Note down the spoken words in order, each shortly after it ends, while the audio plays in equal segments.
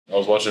I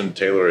was watching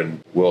Taylor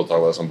and Will talk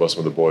about this on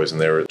Busting with the Boys, and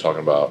they were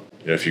talking about,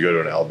 if you go to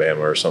an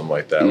Alabama or something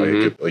like that,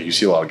 like you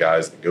see a lot of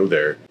guys that go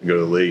there and go to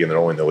the league, and they're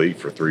only in the league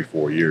for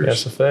 3-4 years.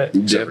 That's a fact.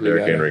 Except for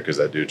Derrick Henry, because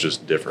that dude's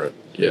just different.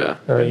 Yeah.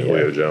 And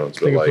Julio Jones.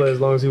 He can play as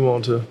long as he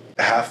wants to.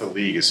 Half the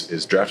league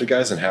is drafted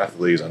guys, and half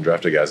the league is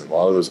undrafted guys. And a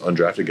lot of those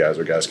undrafted guys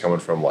are guys coming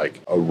from like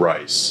a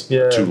Rice,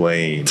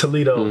 Tulane,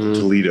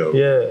 Toledo.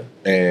 Yeah.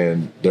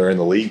 And they're in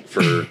the league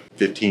for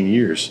 15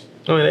 years.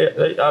 I mean,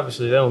 they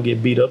obviously they don't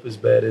get beat up as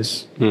bad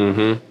as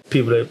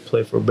people that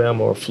play for Bama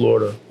or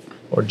Florida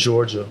or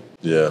Georgia.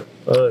 Yeah.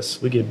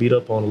 Us, we get beat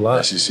up on a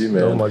lot. SEC,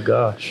 man. Oh, my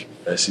gosh.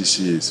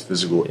 SEC is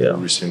physical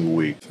every single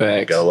week.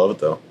 Facts. Gotta love it,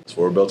 though. That's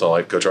what we're built on.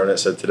 Like Coach Arnett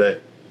said today.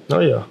 Oh,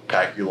 yeah.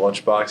 Pack your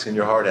lunchbox and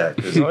your hard hat.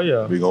 Oh,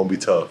 yeah. We're going to be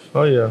tough.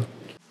 Oh, yeah.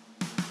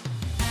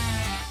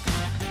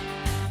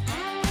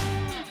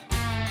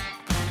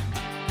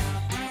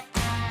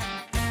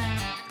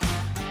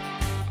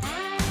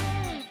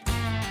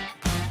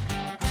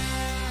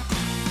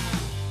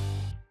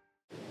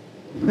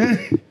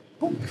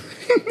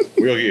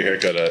 We're going to get your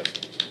haircut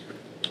at.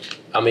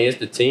 I mean, it's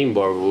the team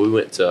barber. We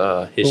went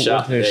to his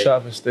shop. His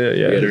shop instead,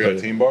 yeah. You got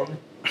a team barber?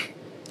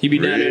 He be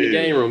down there in the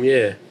game room,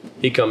 yeah.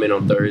 He come in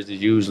on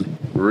Thursdays usually.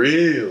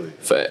 Really?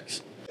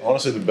 Facts.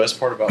 Honestly, the best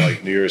part about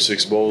like New Year's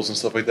Six bowls and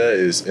stuff like that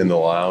is in the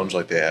lounge,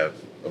 like they have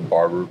a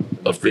barber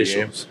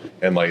officials,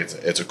 and like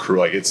it's a crew,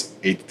 like it's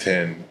 8 to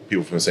 10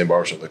 people from the same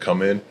barbershop that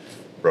come in,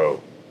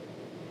 bro.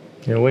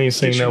 Yeah, we ain't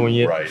seen that one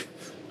yet. Right.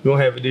 We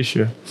gonna have it this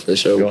year. For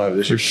sure. We don't have it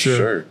this year. For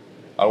sure.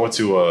 I went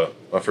to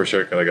my first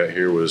haircut I got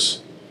here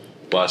was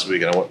last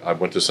week, and I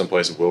went to some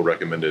place that Will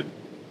recommended,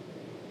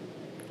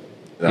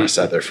 and I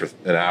sat there for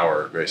an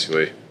hour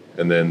basically,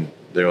 and then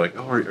they were like,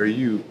 "Oh, do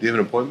you have an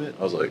appointment?"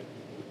 I was like,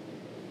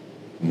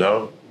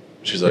 "No."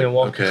 She's like,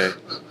 "Okay,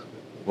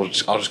 well,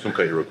 I'll just come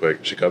cut you real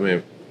quick." She cut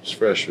me. It's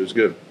fresh. It was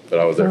good, but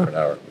I was there for an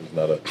hour. It was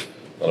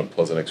not a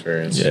pleasant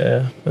experience.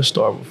 Yeah, let's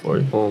start before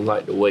you. I don't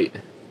like to wait.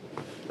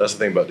 That's the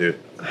thing about dude.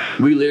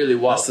 We literally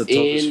walked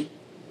in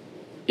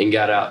and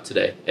got out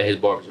today at his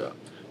barbershop.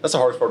 That's the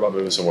hardest part about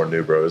moving somewhere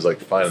new, bro. Is like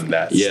finding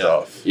that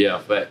stuff. Yeah,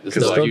 fact. The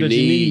stuff stuff you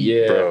need,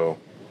 yeah, bro.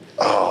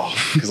 Oh,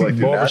 because like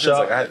dude, imagine,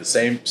 like I had the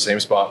same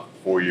spot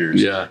for 4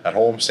 years. Yeah, at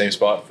home, same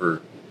spot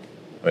for.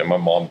 I mean, my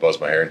mom buzzed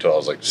my hair until I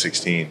was like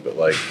 16, but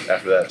like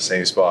after that,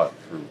 same spot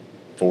for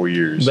 4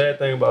 years. Bad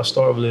thing about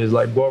Starville is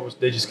like barbers,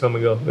 they just come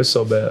and go. It's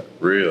so bad.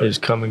 Really? They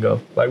just come and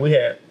go. Like we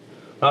had,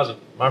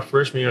 my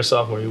freshman year and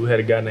sophomore year, we had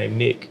a guy named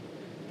Nick.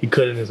 He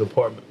cut in his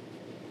apartment,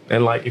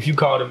 and like if you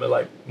called him at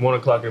like 1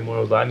 o'clock in the morning,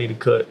 it was like, I need a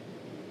cut.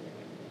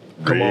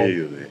 Come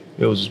on.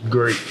 It was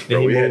great.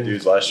 Bro, we had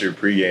dudes last year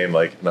pregame,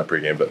 like not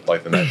pregame, but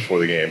like the night before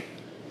the game,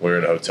 we were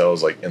in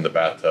hotels, like in the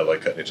bathtub,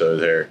 like cutting each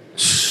other's hair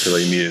because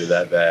like needed it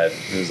that bad.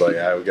 He was like,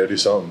 "We gotta do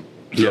something.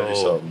 We gotta do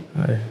something."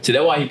 So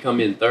that's why he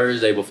come in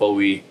Thursday before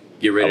we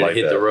get ready to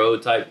hit the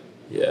road type.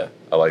 Yeah,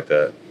 I like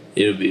that.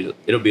 It'll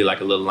be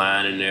like a little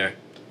line in there,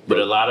 but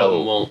a lot of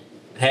them won't.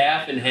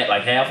 Half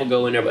will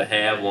go in there, but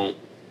half won't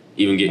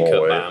even get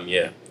cut by them.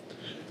 Yeah.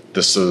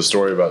 So the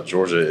story about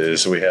Georgia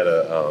is we had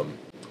a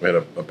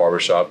barber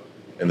shop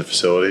in the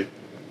facility,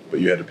 but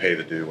you had to pay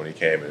the dude when he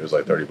came. It was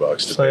like $30.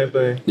 Same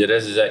thing. Yeah,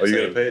 that's exactly. Oh,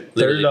 you gotta pay it?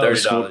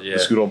 $30. Yeah. The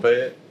school don't pay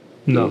it?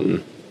 No.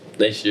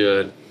 They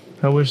should.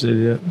 I wish they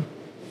did.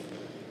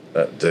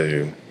 That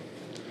dude.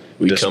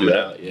 We coming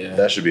out. Yeah.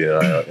 That should be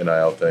an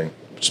NIL thing.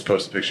 Just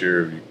post a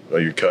picture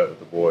of you cut with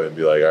the boy and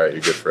be like, all right,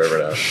 you're good forever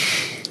now.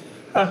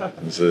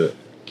 That's it.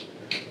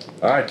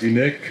 All right,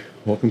 D-Nick.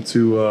 Welcome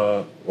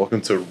to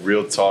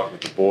Real Talk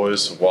with the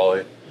Boys.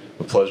 Wally,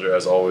 a pleasure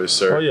as always,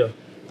 sir. Oh,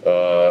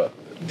 yeah.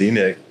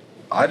 D-Nick,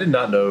 I did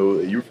not know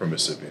that you were from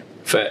Mississippi.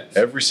 Facts.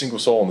 Every single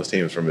soul on this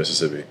team is from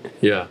Mississippi.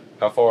 Yeah.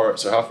 How far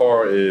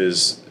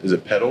is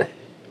it Petal?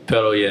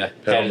 Petal, yeah.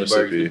 Petal,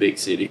 Mississippi. The big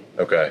city.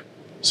 Okay.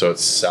 So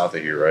it's south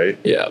of here, right?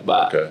 Yeah,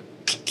 about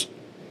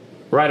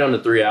right on the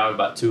 3 hours,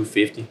 about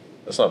 250.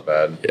 That's not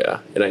bad.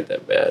 Yeah, it ain't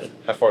that bad.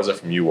 How far is that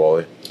from you,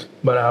 Wally?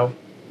 About an hour.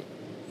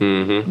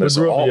 Mm-hmm.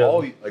 So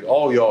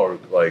all y'all are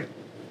like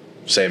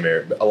same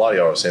area. A lot of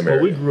y'all are same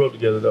area. Well, we grew up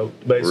together though,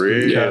 basically.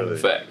 Really? Yeah,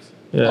 facts.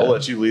 Yeah. I'll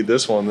let you lead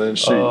this one then.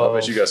 Shoot, I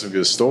bet you got some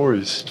good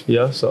stories.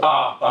 Yeah, so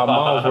our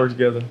moms worked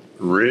together.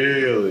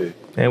 Really?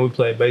 And we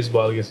played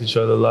baseball against each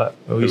other a lot.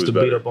 We used to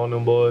beat up on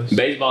them boys.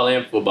 Baseball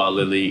and football,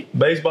 Little League.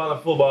 Baseball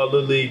and football,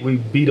 Little League, we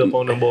beat up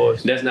on them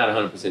boys. That's not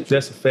 100% true.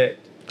 That's a fact.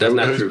 That's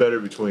not Who's true. better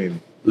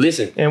between?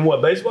 Listen. And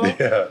what, baseball?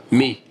 Yeah.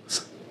 Me.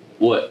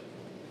 What?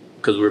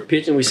 Because we're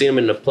pitching, we see them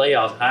in the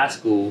playoffs, high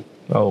school.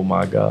 Oh,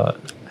 my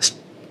God.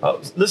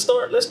 Let's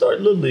start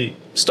Little League.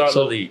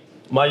 Little League.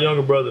 My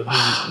younger brother,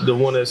 who's the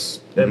one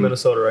that's at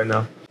Minnesota right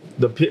now,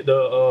 the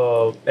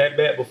at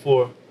bat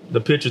before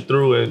the pitcher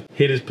threw and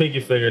hit his pinky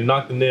finger,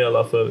 knocked the nail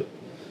off of it.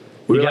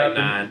 We're like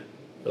 9.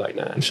 We're like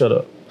 9. Shut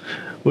up.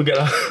 We got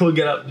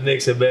out the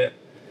next at bat,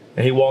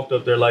 and he walked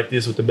up there like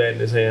this with the bat in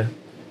his hand.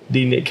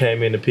 D-Nick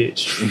came in to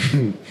pitch.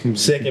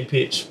 Second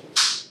pitch.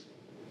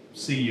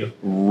 See ya.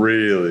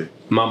 Really?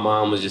 My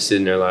mom was just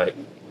sitting there like,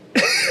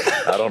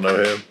 I don't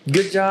know him.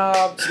 good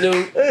job,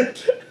 Snoop.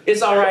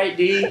 It's all right,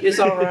 D. It's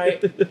all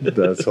right.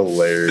 That's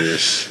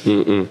hilarious.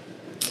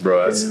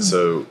 Bro,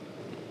 so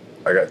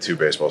I got 2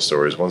 baseball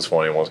stories. One's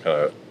funny, one's kind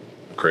of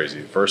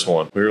crazy. First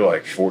one, we were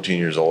like 14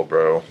 years old,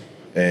 bro.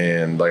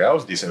 And like I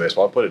was decent at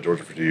baseball. I played at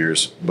Georgia for 2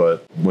 years,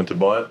 but went to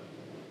bunt.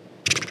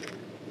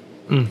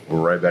 We're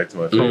right back to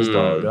my face,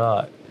 dog. Oh,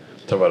 God.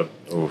 Talk about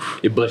oof.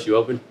 It bust you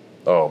open?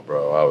 Oh,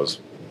 bro, I was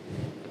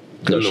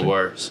Them the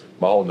worst.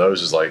 My whole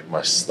nose is like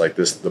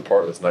the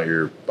part that's not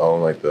your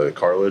bone, like the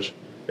cartilage,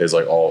 is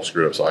like all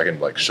screwed up. So I can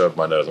like shove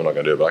my nose. I'm not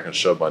gonna do it, but I can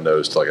shove my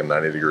nose to like a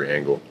 90-degree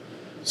angle.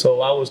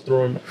 So I was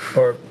throwing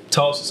or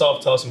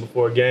soft tossing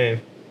before a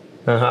game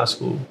in high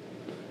school,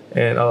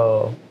 and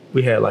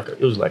we had it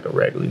was like a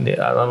regular net.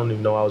 I don't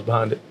even know I was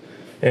behind it,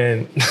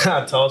 and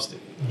I tossed it,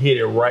 hit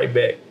it right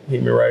back,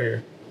 hit me right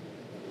here.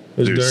 It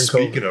was Dude, during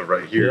speaking COVID. of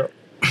right here,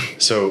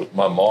 Yep. so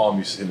my mom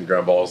used to hit the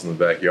ground balls in the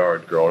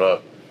backyard growing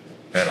up,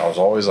 and I was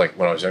always like,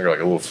 when I was younger, like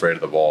a little afraid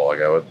of the ball. Like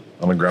I would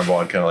on the ground ball,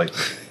 I'd kind of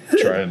like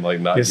try and like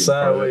not Get get in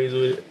front of sideways it.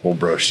 with it. Well,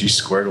 bro, she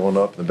squared one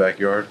up in the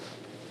backyard,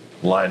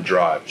 line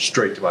drive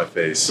straight to my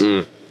face.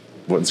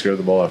 Wouldn't scare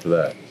the ball after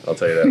that. I'll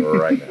tell you that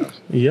right now.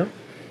 Yep.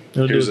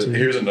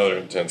 Here's another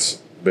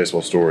intense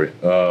baseball story.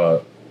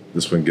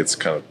 This one gets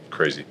kind of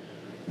crazy,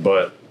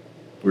 but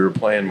we were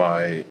playing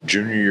my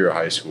junior year of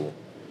high school,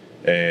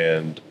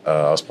 and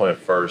I was playing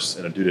first,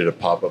 and a dude had a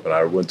pop up, and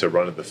I went to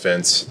run at the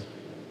fence,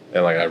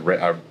 and like I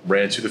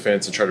ran to the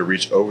fence and tried to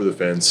reach over the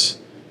fence,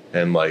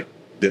 and like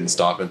didn't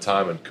stop in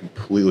time, and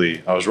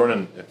completely I was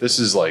running. If this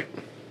is like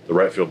the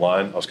right field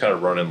line, I was kind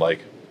of running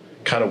like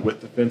kind of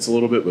with the fence a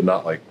little bit, but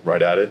not like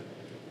right at it,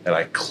 and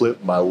I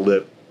clipped my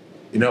lip.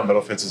 You know how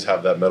metal fences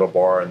have that metal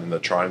bar and then the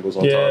triangles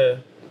on top?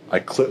 I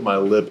clipped my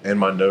lip and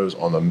my nose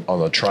on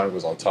the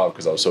triangles on top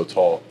because I was so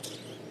tall.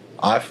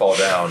 I fall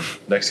down.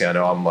 Next thing I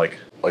know, I'm like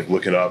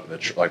looking up,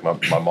 and like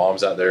my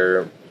mom's out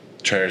there,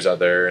 the trainer's out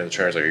there, and the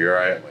trainer's like, "Are you all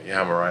right?" I'm like,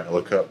 "Yeah, I'm all right." I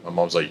look up. My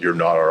mom's like, "You're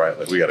not all right.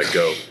 Like, we got to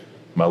go."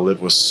 My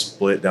lip was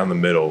split down the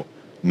middle.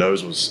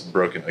 Nose was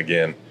broken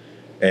again.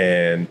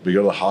 And we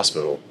go to the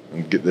hospital.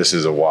 And this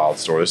is a wild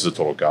story. This is a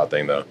total God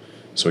thing, though.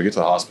 So we get to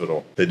the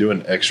hospital. They do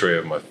an x-ray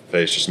of my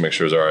face just to make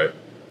sure it's all right.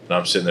 And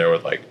I'm sitting there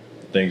with, like,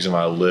 things in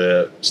my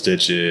lip,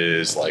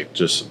 stitches, like,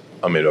 just,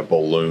 I mean, a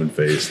balloon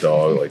face,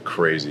 dog, like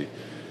crazy.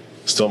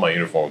 Still in my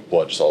uniform,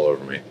 blood just all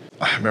over me.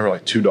 I remember,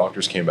 like, 2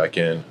 doctors came back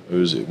in. It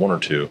was 1 or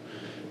 2.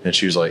 And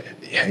she was like,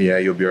 yeah,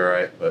 you'll be all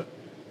right. But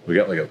we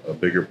got, like, a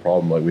bigger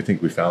problem. Like, we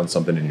think we found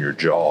something in your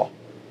jaw.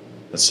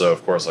 And so,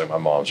 of course, like, my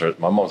mom's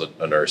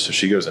a nurse, so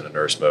she goes into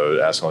nurse mode,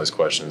 asking all these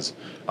questions.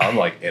 I'm,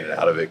 like, in and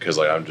out of it because,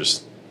 like, I'm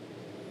just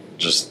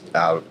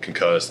out of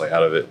concussed, like,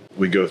 out of it.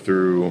 We go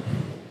through,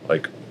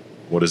 like,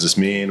 what does this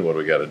mean? What do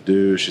we got to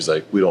do? She's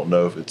like, we don't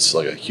know if it's,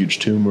 like, a huge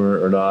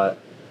tumor or not.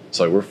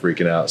 So, like, we're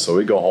freaking out. So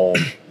we go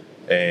home,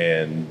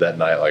 and that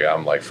night, like,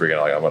 I'm, like, freaking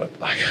out. Like,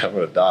 I'm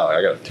gonna die. Like,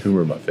 I got a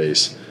tumor in my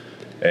face.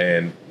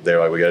 And they're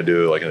like, we got to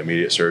do, like, an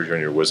immediate surgery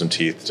on your wisdom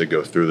teeth to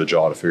go through the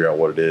jaw to figure out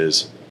what it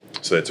is.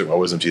 So they took my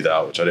wisdom teeth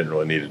out, which I didn't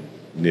really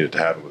need it to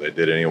happen, but they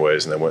did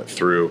anyways. And they went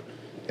through,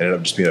 and ended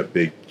up just being a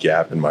big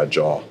gap in my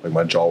jaw. Like,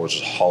 my jaw was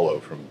just hollow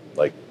from,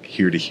 like,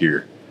 here to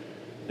here.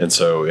 And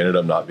so it ended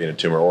up not being a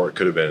tumor, or it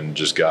could have been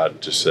just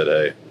God just said,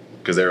 hey,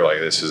 because they were like,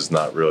 this is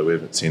not really, we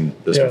haven't seen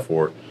this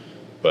before.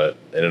 But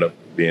it ended up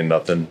being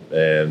nothing.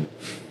 And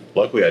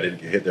luckily I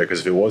didn't get hit there,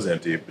 because if it was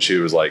empty, she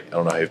was like, I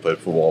don't know how you played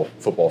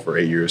football for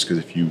 8 years, because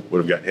if you would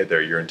have gotten hit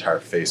there, your entire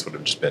face would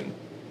have just been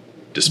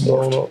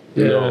dysmorphed.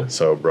 Yeah. You know?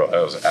 So, bro,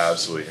 that was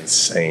absolutely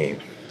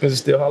insane. Is it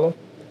still hollow?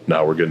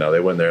 No, we're good now.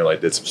 They went in there and,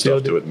 like, did some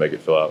stuff to it to make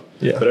it fill out.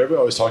 Yeah. But everybody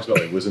always talks about,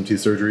 like, wisdom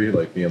teeth surgery,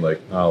 like, being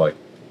like, oh, like,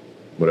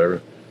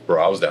 whatever.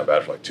 Bro, I was down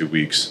bad for, like, 2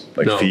 weeks.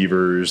 Like,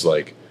 fevers,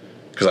 like,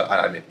 because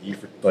I didn't eat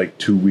for, like,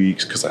 2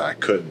 weeks because I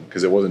couldn't.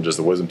 Because it wasn't just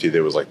the wisdom teeth.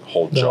 It was, like, the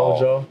whole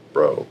jaw.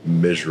 Bro,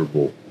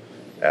 miserable.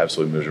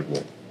 Absolutely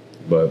miserable.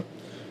 But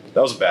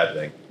that was a bad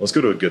thing. Let's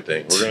go to a good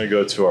thing. We're going to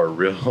go to our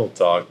real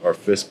talk, our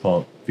fist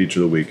pump feature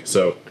of the week.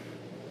 So,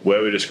 the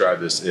way we describe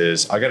this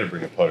is, I got to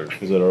bring a putter,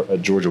 because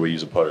at Georgia we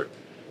use a putter.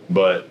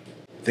 But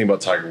think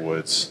about Tiger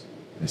Woods.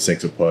 He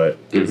sinks a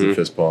putt, gives a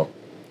fist pump.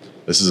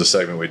 This is a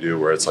segment we do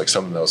where it's like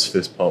something that was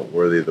fist pump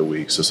worthy of the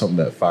week. So something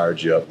that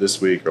fired you up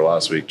this week or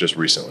last week, just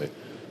recently.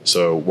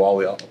 So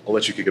Wally, I'll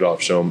let you kick it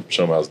off. Show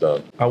them how it's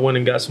done. I went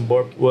and got some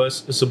barbecue. Well,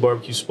 it's a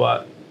barbecue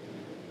spot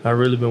I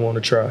really been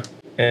wanting to try.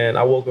 And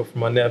I woke up from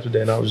my nap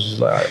today, and I was just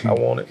like, I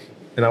want it.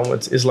 And I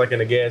went. It's like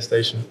in a gas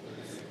station.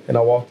 And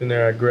I walked in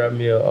there. I grabbed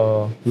me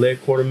a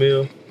leg quarter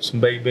meal, some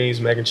baked beans,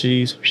 mac and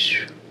cheese.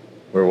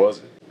 Where was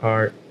it? All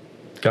right.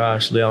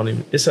 Gosh, I don't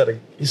even. It's at the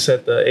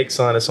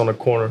Exxon that's on the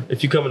corner.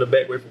 If you come in the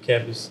back way from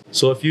campus.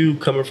 So if you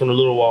coming from the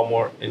little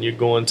Walmart and you're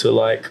going to,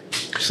 like,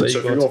 so if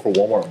you're going from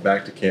Walmart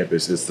back to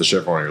campus, it's the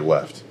Chevron on your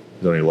left.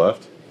 Is it on your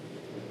left?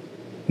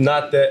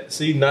 Not that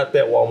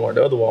Walmart.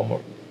 The other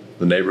Walmart.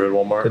 The neighborhood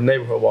Walmart. The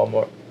neighborhood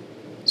Walmart.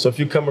 So if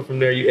you're coming from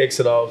there, you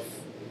exit off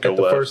at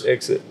the first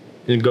exit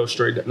and go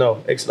straight down.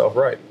 No, exit off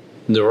right.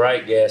 The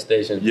right gas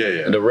station.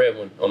 Yeah. The red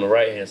one on the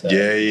right hand side.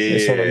 Yeah.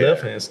 It's on the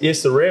left hand.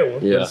 It's the red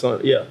one. Yeah. It's on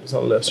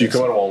the left. So you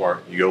come out of Walmart,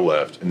 you go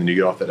left, and then you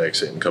get off that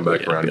exit and come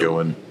back around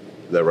going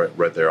that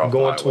right there off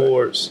going the highway.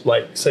 towards,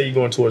 like, say you're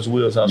going towards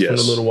Will's house from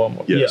the little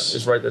Walmart. Yes. Yeah,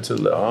 it's right there to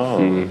the left. Oh.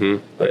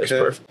 Mm-hmm. Yeah, it's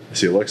perfect.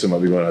 See, Alexa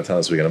might be going out of town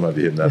this weekend. I might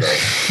be hitting that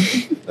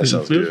up. That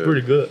sounds good. It's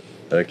pretty good.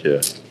 Heck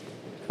yeah.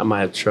 I might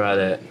have to try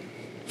that.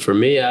 For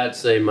me, I'd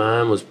say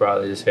mine was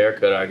probably this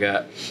haircut I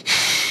got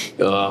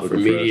for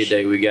media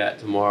day we got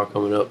tomorrow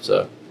coming up.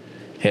 So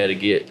had to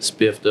get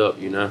spiffed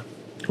up, you know.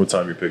 What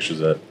time are your pictures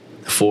at?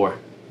 4.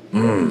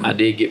 I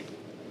did get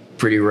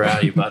pretty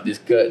rowdy about this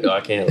cut, though.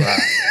 I can't lie.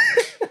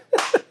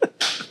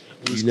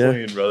 It looks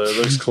clean, brother. It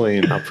looks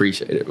clean. I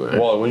appreciate it, man.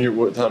 Well,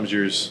 what time is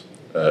yours?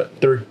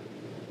 3.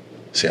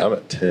 See, I'm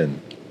at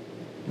 10.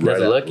 That's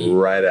lucky.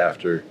 Right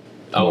after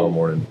tomorrow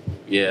morning.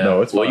 Yeah.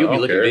 No, it's fine. Well, you'll I be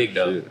don't looking care. big,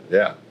 though. Shit.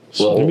 Yeah.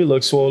 Well, Maybe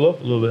look swole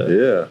up a little bit.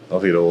 Yeah. I'll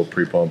get a little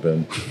pre-pump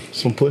in.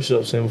 Some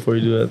push-ups in before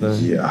you do that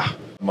thing. Yeah.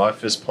 My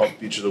fist pump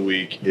feature of the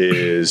week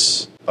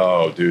is,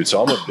 so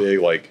I'm a big,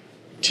 like,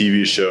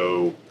 TV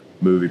show,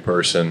 movie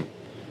person.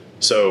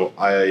 So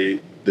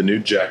the new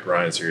Jack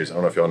Ryan series, I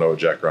don't know if y'all know what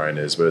Jack Ryan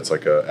is, but it's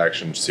like an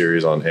action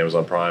series on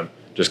Amazon Prime.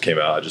 Just came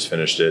out. I just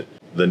finished it.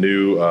 The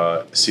new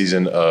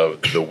season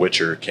of The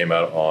Witcher came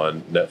out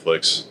on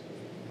Netflix.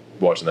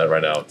 Watching that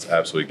right now. It's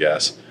absolutely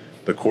gas.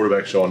 The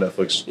quarterback show on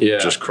Netflix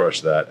just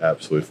crushed that.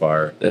 Absolutely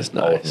fire. That's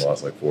nice. All within the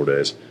last, like, 4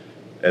 days.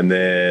 And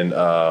then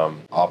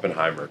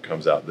Oppenheimer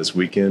comes out this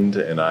weekend,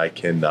 and I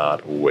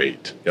cannot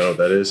wait. You know what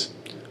that is?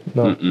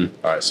 No. All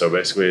right, so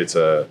basically it's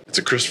a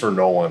Christopher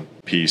Nolan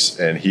piece,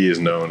 and he is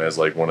known as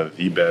like one of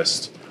the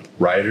best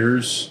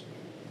writers,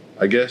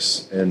 I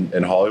guess,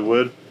 in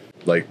Hollywood.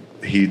 Like,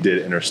 he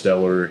did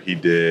Interstellar, he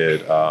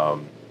did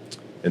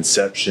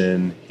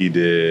Inception, he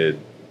did,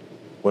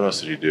 what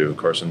else did he do,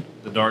 Carson?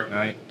 The Dark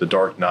Knight. The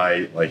Dark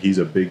Knight. Like, he's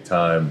a big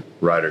time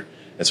writer.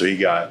 And so he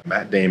got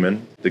Matt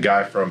Damon, the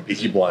guy from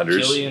Peaky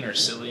Blinders.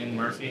 Cillian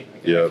Murphy.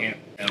 Yeah.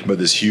 But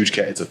this huge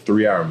cat, it's a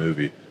 3-hour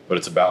movie, but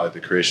it's about like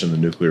the creation of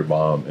the nuclear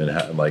bomb and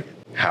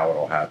how it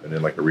all happened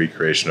and like a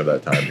recreation of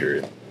that time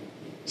period.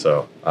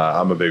 So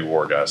I'm a big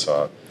war guy,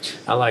 so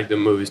I like the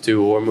movies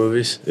too, war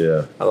movies.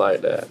 Yeah. I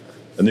like that.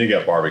 And then you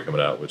got Barbie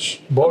coming out,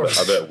 which Barbie.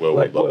 I bet Will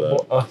would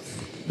love that.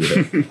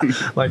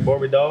 Yeah. Like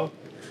Barbie doll?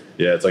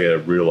 Yeah, it's like a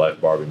real life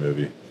Barbie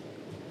movie.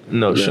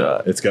 No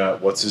shot. It's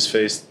got, what's his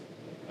face?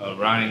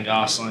 Ryan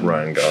Gosling.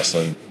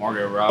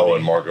 Margot Robbie. Oh,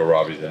 and Margot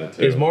Robbie's in it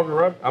too. Is Margot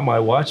Robbie? I might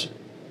watch it.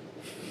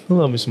 I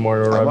love me some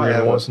Margot Robbie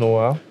every once in a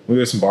while. We'll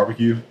get some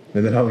barbecue,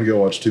 and then I'm going to go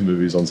watch 2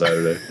 movies on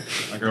Saturday.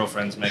 My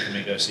girlfriend's making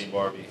me go see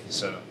Barbie,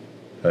 so.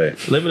 Hey.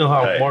 Let me know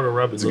how Margot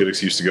Robbie It's a good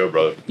excuse to go,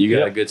 brother. You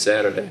got a good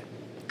Saturday.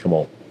 Come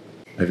on.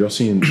 Have y'all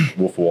seen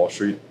Wolf of Wall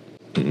Street?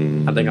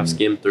 I think I've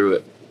skimmed through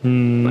it.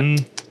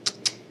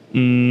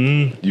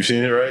 You've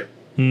seen it, right?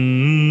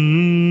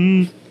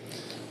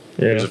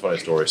 Yeah. Here's a funny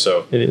story.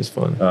 So it is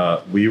fun.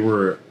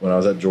 When I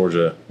was at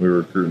Georgia, we were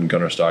recruiting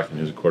Gunnar Stockton,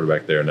 who's a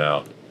quarterback there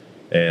now.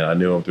 And I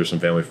knew him through some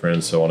family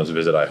friends, so on his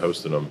visit, I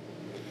hosted him.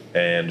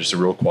 And just a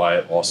real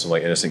quiet, awesome,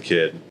 like, innocent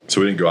kid.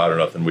 So we didn't go out or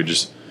nothing. We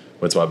just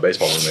went to my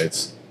baseball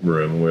roommate's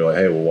room, and we were like,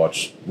 hey, we'll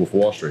watch Wolf of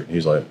Wall Street. And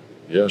he's like,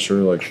 yeah,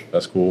 sure, like,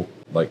 that's cool.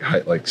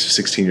 Like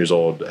 16 years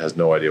old, has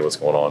no idea what's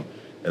going on.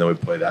 And then we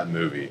play that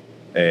movie.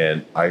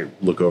 And I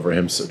look over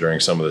him during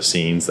some of the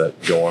scenes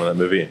that go on in that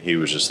movie, and he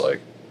was just like,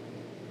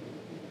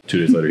 2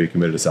 days later, he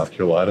committed to South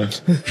Carolina.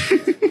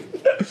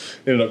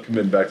 Ended up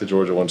committing back to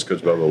Georgia once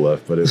Coach Bobo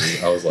left, but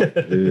I was like,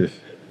 that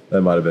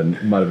might have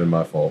been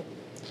my fault.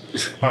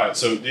 All right,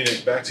 so Dina,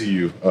 back to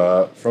you.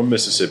 From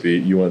Mississippi,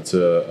 you went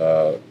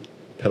to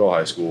Petal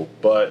High School,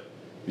 but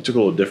you took a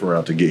little different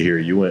route to get here.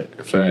 You went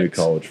community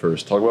college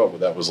first. Talk about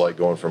what that was like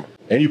going from,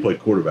 and you played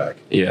quarterback.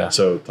 Yeah.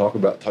 So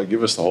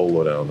give us the whole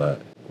lowdown on that.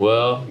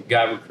 Well,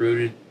 got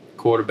recruited,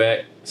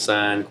 quarterback,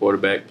 signed,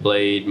 quarterback,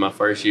 played my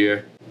first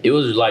year. It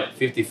was like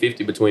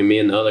 50-50 between me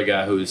and the other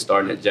guy who was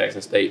starting at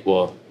Jackson State.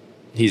 Well,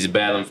 he's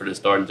battling for the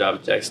starting job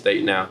at Jackson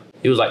State now.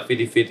 It was like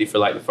 50-50 for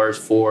like the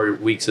first 4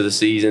 weeks of the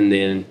season.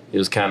 Then it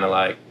was kind of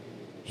like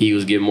he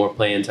was getting more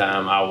playing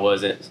time. I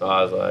wasn't. So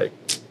I was like,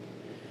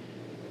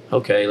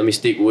 okay, let me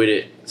stick with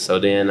it. So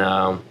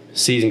then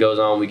season goes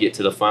on. We get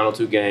to the final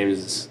 2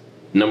 games.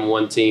 Number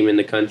 1 team in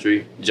the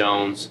country,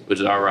 Jones, which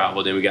is our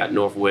rival. Then we got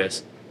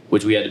Northwest,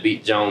 which we had to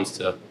beat Jones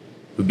to.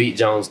 We beat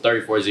Jones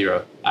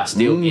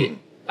 34-0.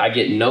 I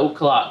get no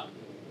clock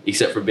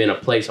except for being a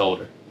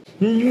placeholder.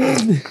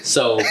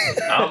 So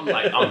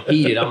I'm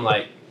heated. I'm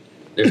like,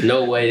 there's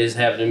no way this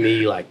happened to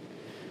me. Like,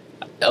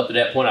 up to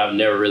that point, I've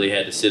never really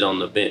had to sit on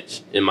the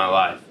bench in my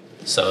life.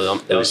 So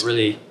that was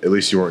really. At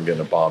least you weren't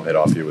getting a bomb hit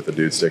off you with a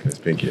dude sticking his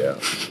pinky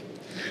out.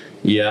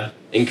 Yeah,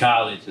 in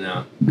college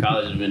now.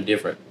 College has been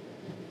different.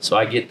 So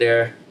I get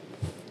there.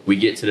 We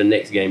get to the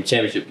next game,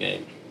 championship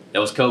game. That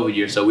was COVID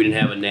year, so we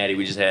didn't have a natty.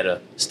 We just had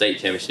a state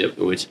championship,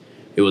 which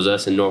it was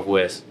us in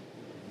Northwest.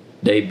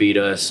 They beat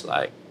us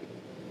like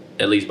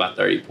at least by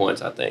 30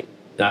 points, I think.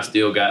 And I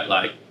still got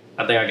I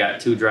think I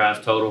got 2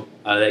 drives total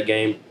out of that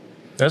game.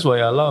 That's why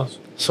I lost.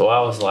 So I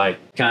was like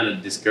kind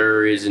of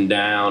discouraged and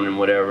down and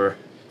whatever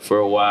for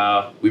a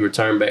while. We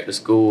returned back to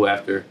school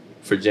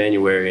for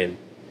January, and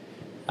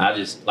I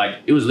just like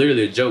it was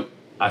literally a joke.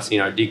 I seen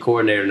our D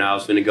coordinator and I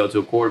was finna go to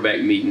a quarterback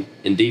meeting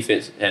in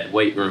defense at the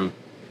weight room,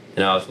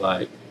 and I was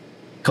like,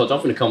 "Coach, I'm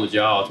finna come with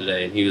y'all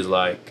today." And he was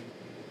like,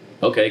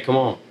 "Okay, come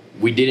on."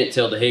 We didn't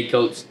tell the head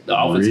coach, the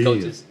offense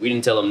coaches. We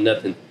didn't tell them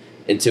nothing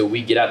until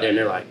we get out there and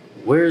they're like,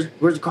 "Where's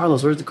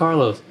DeCarlos? Where's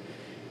DeCarlos?"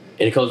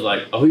 And the coach was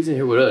like, "Oh, he's in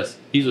here with us.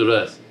 He's with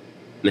us."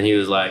 And then he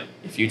was like,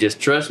 "If you just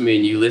trust me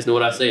and you listen to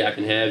what I say, I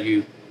can have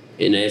you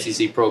in the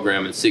SEC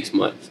program in 6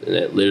 months." And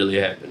that literally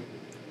happened.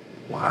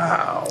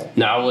 Wow.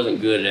 No, I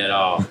wasn't good at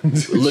all.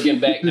 Looking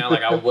back now,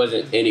 like I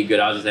wasn't any good.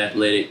 I was just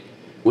athletic,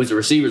 which the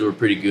receivers were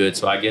pretty good.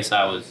 So I guess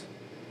I was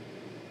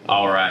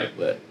all right.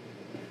 But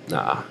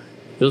nah,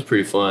 it was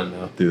pretty fun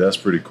though. Dude, that's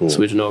pretty cool.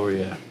 Switching over,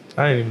 yeah.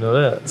 I didn't even know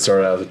that. It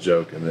started out as a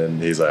joke, and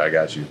then he's like, "I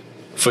got you."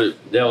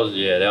 That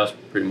was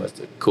pretty much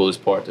the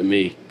coolest part to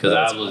me because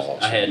I was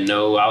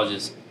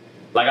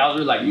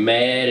really like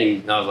mad,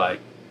 and I was like,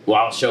 "Well,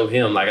 I'll show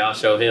him," and I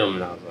was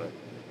like,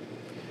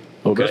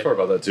 Well, the best part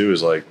about that too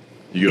is like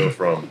you go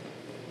from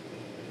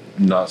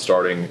not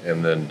starting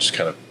and then just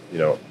kind of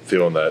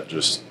feeling that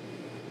just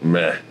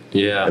meh,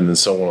 yeah, and then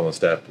someone on the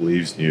staff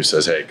believes in you,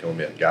 says, "Hey, come with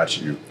me, I got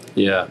you."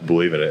 Yeah,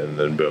 believe in it, and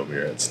then boom,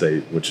 you're at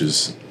state, which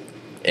is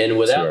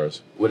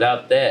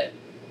without that,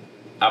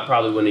 I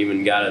probably wouldn't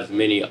even got as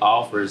many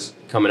offers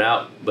coming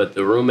out. But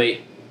the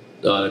roommate,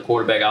 the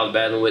quarterback I was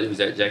battling with, who's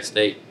at Jackson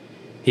State,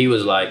 he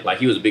was like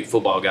he was a big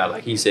football guy.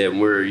 Like he said, when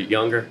we were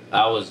younger,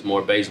 I was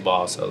more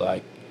baseball. So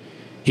like,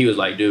 he was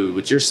like, "Dude,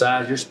 with your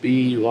size, your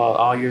speed,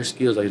 all your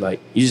skills, like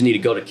you just need to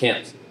go to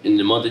camps in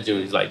the month of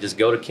June." He's like, "Just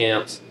go to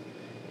camps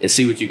and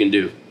see what you can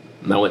do."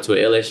 And I went to an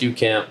LSU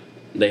camp.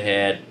 They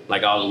had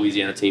like all the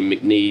Louisiana team,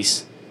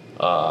 McNeese,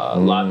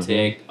 La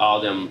Tech,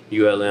 all them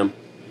ULM.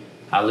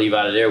 I leave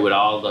out of there with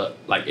all the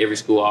every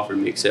school offered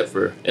me except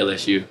for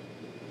LSU.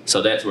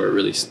 So that's where it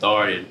really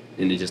started,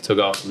 and it just took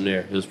off from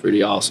there. It was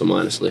pretty awesome,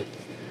 honestly.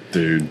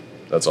 Dude,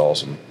 that's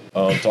awesome.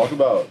 Talk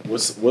about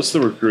what's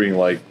the recruiting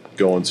like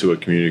going to a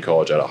community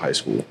college out of high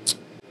school?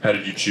 How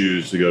did you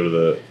choose to go to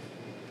the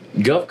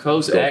Gulf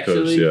Coast?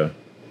 Actually, yeah.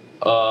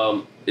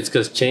 It's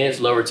because Chance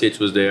Lovertich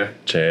was there.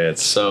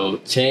 So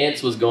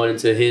Chance was going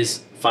into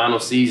his final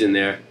season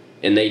there,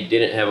 and they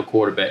didn't have a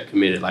quarterback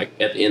committed. Like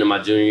at the end of my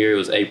junior year, it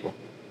was April.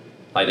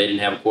 Like they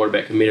didn't have a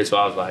quarterback committed, so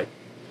I was like,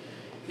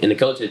 and the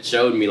coach had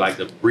showed me like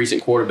the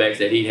recent quarterbacks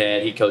that he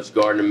had. He coached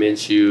Gardner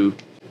Minshew.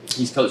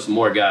 He's coached some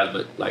more guys,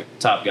 but like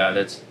top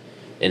guy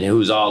and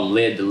who's all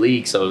led the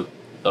league. So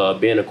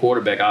being a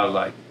quarterback, I was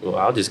like, well,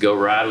 I'll just go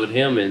ride with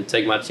him and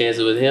take my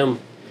chances with him.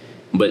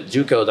 But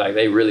JUCO, like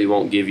they really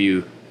won't give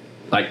you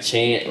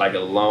a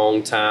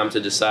long time to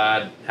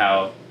decide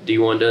how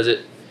D1 does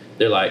it.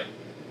 They're like,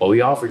 well, we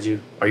offered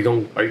you. Are you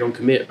gonna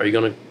commit? Are you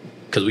gonna?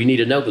 Because we need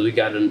to know, because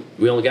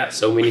we only got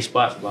so many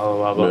spots. Blah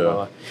blah blah blah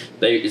blah.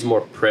 It's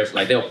more pressure.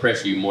 Like they'll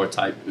pressure you more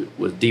type.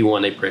 With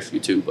D1, they pressure you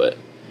too, but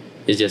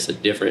it's just a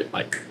different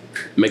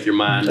make your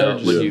mind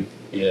up with you.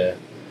 Yeah.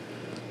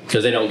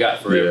 Because they don't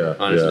got forever.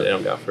 Honestly, they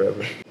don't got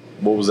forever.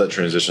 What was that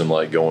transition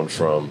like going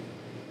from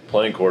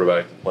playing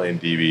quarterback to playing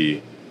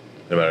DB?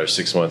 No matter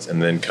 6 months,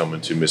 and then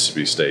coming to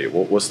Mississippi State.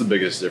 What's the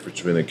biggest difference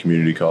between the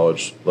community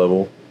college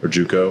level or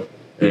JUCO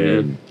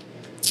and?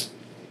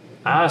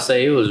 I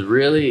say it was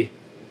really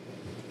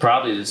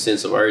probably the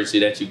sense of urgency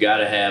that you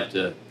gotta have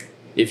to,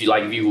 if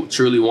you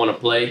truly want to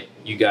play,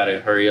 you gotta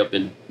hurry up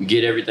and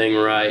get everything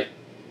right,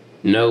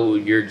 know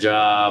your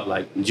job.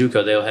 Like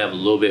JUCO, they'll have a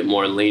little bit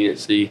more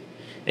leniency,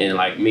 and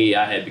like me,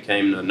 I had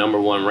became the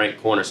 #1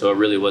 ranked corner, so it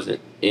really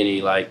wasn't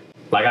any like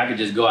I could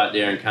just go out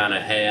there and kind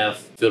of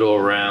fiddle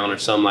around or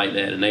something like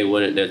that, and they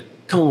wouldn't.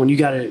 Come on, you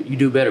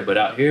do better. But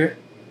out here,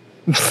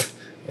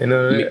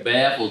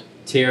 McBath will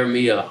tear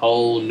me a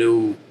whole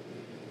new,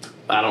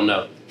 I don't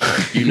know,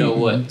 you know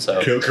what?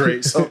 So he'll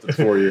create something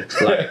for you.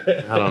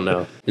 I don't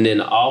know. And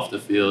then off the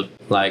field,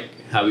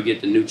 how we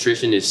get the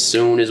nutrition as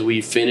soon as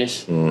we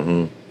finish.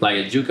 Mm-hmm.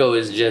 Like at JUCO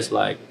is just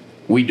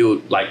we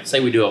do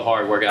say we do a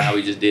hard workout how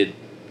we just did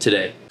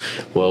today.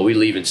 Well, we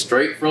leaving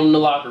straight from the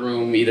locker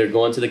room, either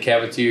going to the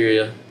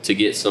cafeteria to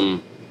get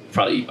some,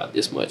 probably eat about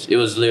this much. It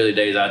was literally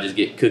days I just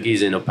get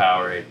cookies and a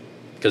Powerade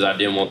because I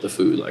didn't want the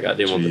food. I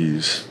didn't want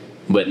the.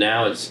 But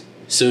now it's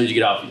as soon as you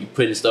get off, you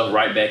putting stuff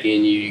right back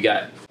in you. You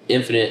got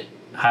infinite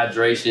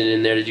hydration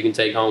in there that you can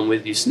take home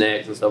with you,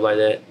 snacks and stuff like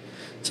that.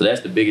 So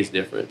that's the biggest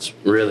difference,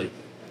 really.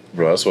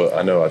 Bro, that's what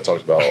I know. I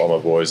talked about all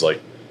my boys.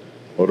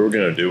 What are we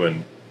gonna do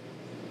in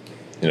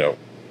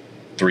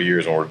 3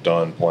 years when we're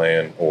done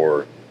playing,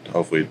 or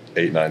hopefully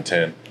 8, 9,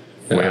 10.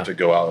 Yeah. We have to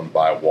go out and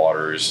buy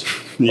waters,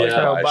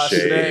 buy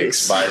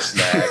shakes, buy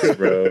snacks,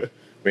 bro.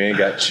 We ain't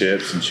got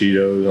chips and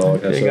Cheetos and all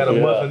that kind of stuff. You ain't got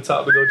a muffin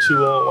top to go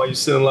chew on while you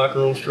sit in the locker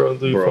room strolling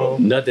through your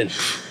phone. Nothing.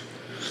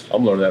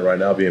 I'm learning that right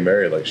now being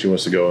married. She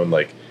wants to go and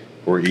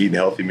we're eating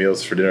healthy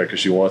meals for dinner because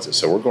she wants it.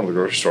 So we're going to the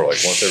grocery store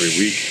once every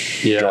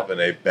week, dropping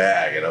a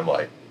bag, and I'm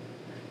like,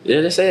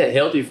 yeah, they say that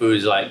healthy food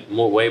is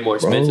way more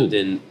expensive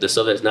than the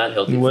stuff that's not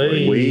healthy.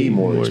 Way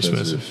more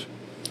expensive.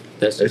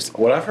 It's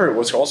what I've heard.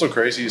 What's also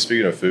crazy,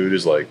 speaking of food,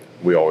 is like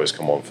we always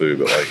come on food,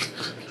 but like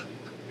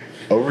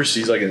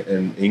overseas, like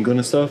in England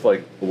and stuff,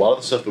 like a lot of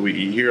the stuff that we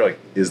eat here, like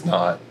is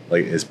not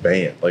like is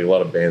banned. Like a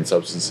lot of banned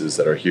substances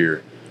that are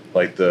here,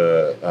 like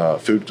the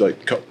food,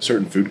 like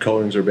certain food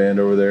colorings are banned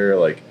over there.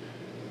 Like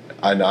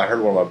I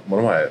heard one of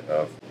my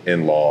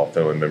in-law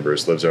family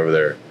members lives over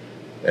there,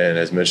 and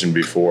has mentioned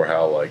before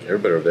how like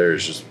everybody over there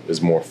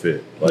is more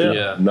fit.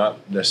 Like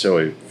not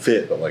necessarily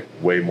fit, but like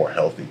way more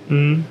healthy.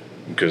 Mm-hmm.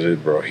 Because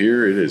bro,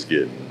 here it is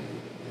getting.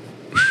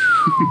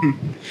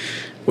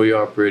 We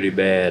are pretty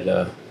bad.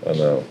 I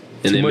know.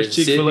 And Too much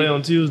Chick-fil-A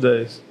on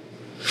Tuesdays.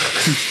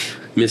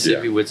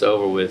 Mississippi, what's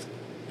over with?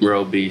 We're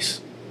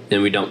obese,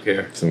 and we don't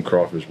care. Some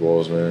crawfish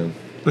balls, man.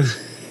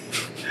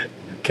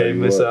 Can't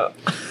miss out.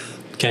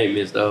 Can't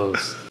miss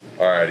those.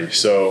 Alrighty,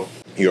 so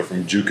you go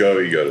from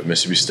JUCO, you go to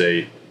Mississippi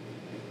State.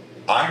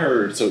 I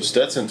heard, so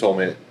Stetson told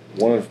me,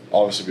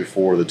 obviously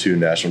before the 2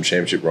 national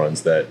championship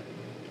runs, that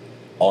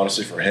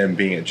honestly for him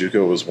being at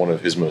JUCO was one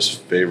of his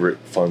most favorite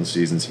fun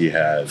seasons he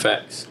had.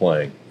 Facts.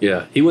 Playing.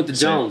 Yeah, he went to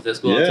Jones.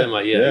 That's what I'm talking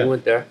about. Yeah, he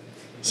went there.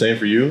 Same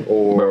for you,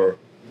 or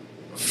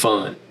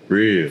fun?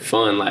 Really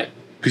fun, like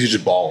because you're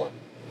just balling.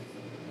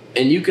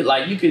 And you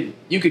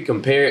could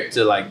compare it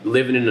to like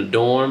living in a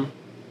dorm,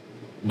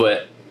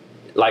 but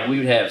like we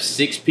would have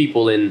 6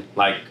 people in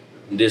like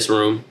this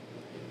room,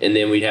 and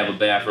then we'd have a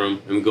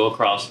bathroom, and we go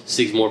across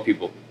 6 more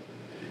people.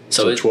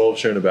 So it's 12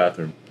 sharing a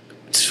bathroom.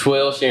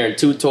 12 sharing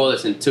 2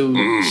 toilets and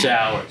 2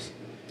 showers.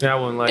 That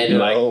one like and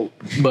that. like,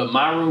 but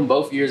my room,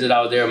 both years that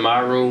I was there, my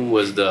room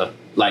was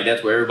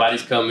that's where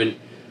everybody's coming.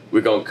 We're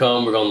gonna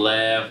come, we're gonna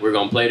laugh, we're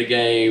gonna play the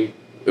game,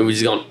 and we're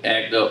just gonna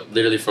act up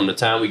literally from the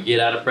time we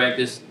get out of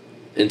practice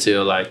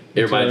until like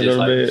everybody just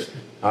like,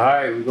 all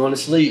right, we're going to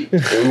sleep.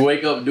 And we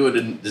wake up and do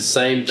it the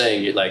same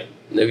thing. It, like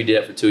we did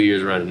that for 2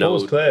 years running. What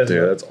was class?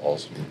 Yeah, that's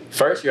awesome.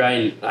 First year I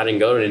didn't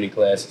go to any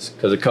classes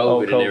because of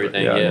COVID, and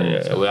everything.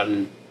 Yeah. So I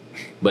didn't.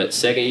 But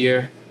second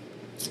year,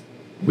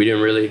 we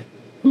didn't really.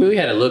 I mean, we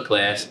had a little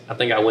class. I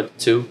think I went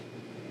to 2.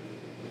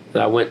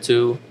 That I went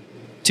to.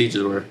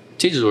 Teachers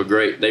were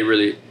great. They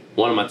really.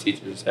 One of my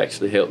teachers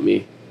actually helped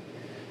me,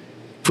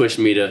 push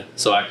me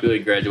so I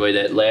could graduate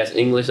that last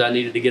English I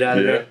needed to get out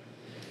of there.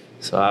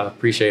 So I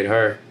appreciate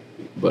her,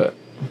 but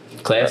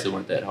classes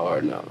weren't that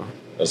hard. No.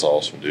 That's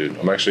awesome, dude.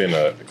 I'm actually in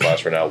a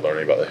class right now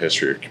learning about the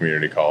history of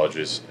community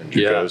colleges and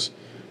JUCOs.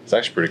 It's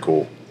actually pretty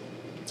cool.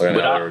 Like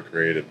how they were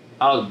created.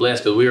 I was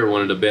blessed because we were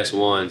one of the best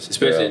ones,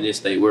 especially in this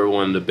state. We were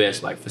one of the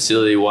best, like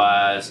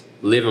facility-wise,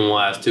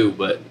 living-wise too,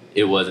 but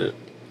it wasn't.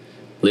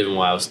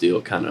 Living-wise was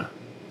still kind of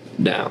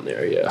down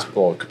there,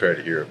 Well, compared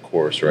to here, of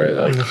course, right?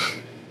 Like,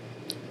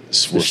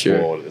 we're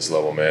spoiled at this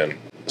level, man.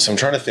 So I'm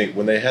trying to think,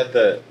 when they had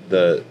the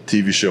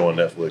TV show on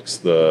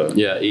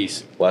Netflix,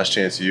 East. Last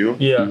Chance U?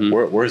 Yeah.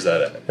 Mm-hmm. Where's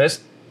that at? That's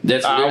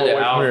literally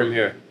an hour from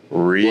here.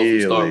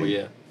 Really?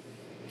 Starwood,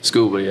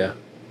 Scuba, yeah.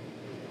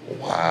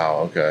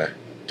 Wow, okay.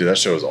 Dude, that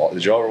show was all.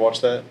 Did y'all ever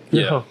watch that?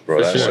 Yeah.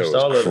 Bro, that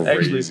show was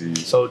crazy. Actually,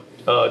 so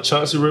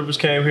Chauncey Rivers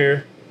came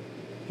here.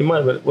 He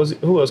might have been.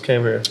 Who else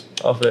came here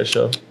off of that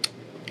show?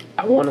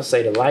 I want to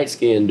say the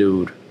light-skinned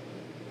dude.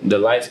 The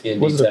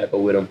light-skinned D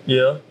tackle with him.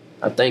 Yeah.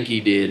 I think he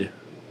did.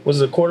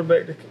 Was it a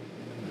quarterback?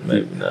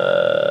 Maybe. No,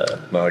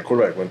 the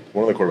quarterback one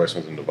of the quarterbacks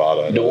went to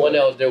Nevada. The one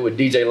that was there with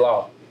DJ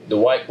Law, the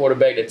white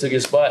quarterback that took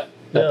his spot.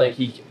 Yeah. I think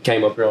he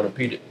came up here on a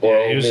Peter.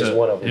 He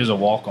was a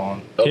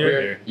walk-on up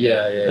here.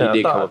 Yeah,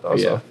 he did come up.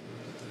 Yeah.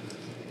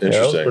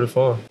 Interesting. Yeah, that was pretty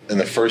fun. In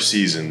the first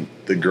season,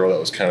 the girl that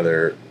was kind of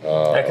their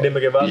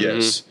academic advisor.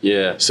 Yes. Mm-hmm.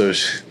 Yeah. So,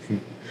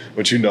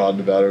 what you nodding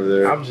about over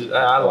there? I'm just.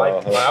 I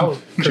like.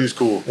 She was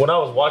cool. When I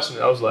was watching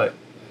it, I was like,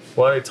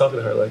 "Why are they talking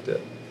to her like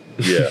that?"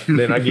 Yeah.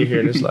 Then I get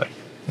here and it's like,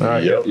 all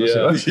right, that's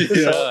how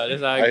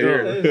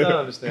it goes. I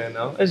understand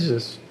now. It's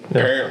just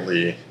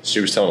apparently she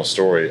was telling a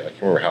story. I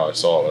can't remember how I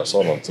saw it, but I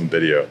saw it on some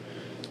video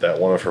that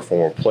one of her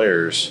former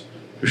players,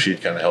 who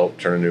she'd kind of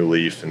helped turn a new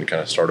leaf and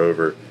kind of start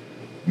over,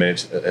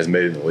 has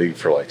made it in the league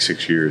for like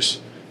 6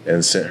 years,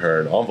 and sent her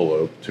an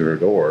envelope to her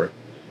door,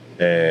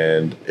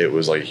 and it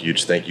was like a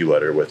huge thank you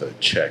letter with a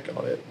check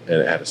on it, and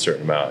it had a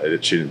certain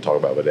amount. She didn't talk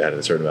about it, but it had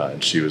a certain amount,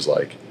 and she was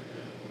like,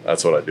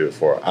 "That's what I do it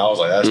for." I was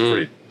like, "That's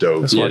pretty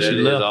dope." That's that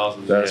is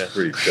awesome. That's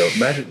pretty dope.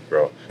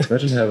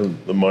 Imagine having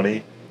the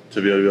money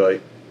to be able to be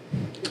like,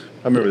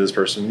 "I remember this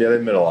person. Yeah, they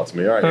meant a lot to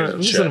me. All right,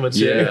 here's a check."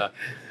 Yeah.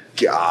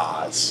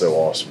 God, it's so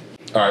awesome.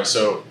 All right,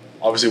 so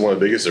obviously one of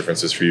the biggest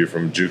differences for you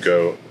from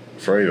JUCO,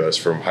 for any of us,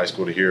 from high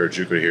school to here or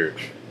JUCO to here,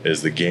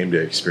 is the game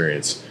day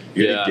experience.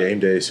 You get any game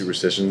day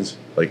superstitions,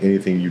 like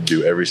anything you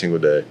do every single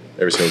day,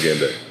 every single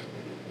game day?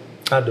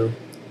 I do.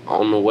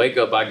 On the wake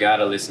up, I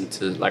gotta listen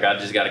to, like, I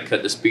just gotta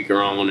cut the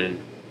speaker on and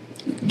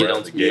get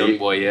on to Young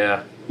Boy.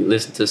 Yeah,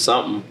 listen to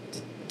something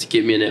to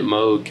get me in that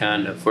mode,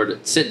 kind of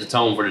set the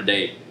tone for the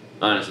day.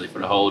 Honestly, for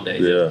the whole day.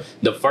 Yeah.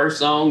 The first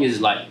song is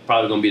like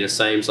probably gonna be the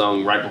same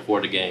song right before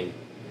the game.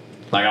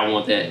 Like I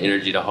want that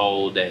energy the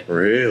whole day.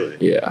 Really?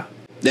 Yeah.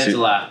 That's a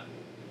lie.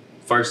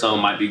 First song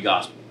might be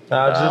gospel.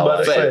 I was just about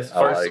to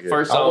say.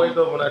 First song. I wake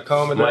up when I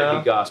calm it might down.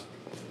 be gospel.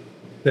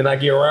 Then I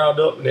get riled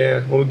up. And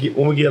then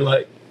when we get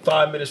like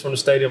 5 minutes from the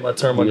stadium, I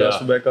turn my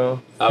gospel back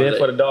on. Then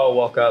for the dog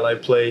walk out,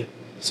 like play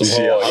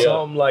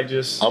something like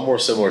just. I'm more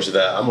similar to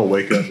that. I'm gonna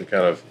wake up and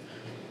kind of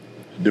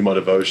do my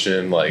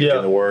devotion, like get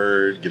in the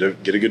word, get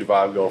a good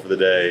vibe going for the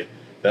day.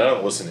 Then I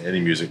don't listen to any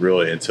music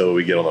really until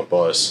we get on the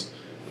bus.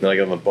 Then I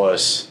get on the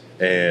bus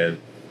and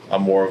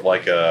I'm more of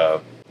like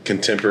a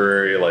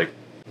contemporary, like.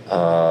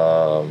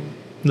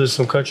 There's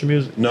some country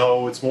music.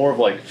 No, it's more of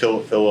like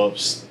Philip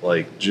Phillips,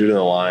 like Jude and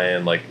the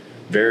Lion, like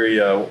very.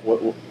 Help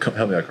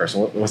me out,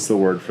 Carson. What's the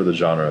word for the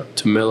genre?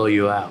 To mellow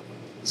you out.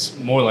 It's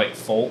more like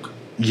folk.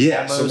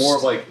 Yeah, almost. So more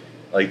of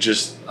like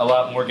just a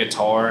lot more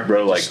guitar,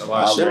 bro. Like a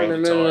lot I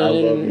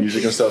love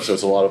music and stuff, so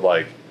it's a lot of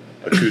like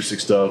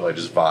acoustic stuff, like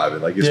just vibing,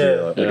 like it's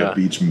like a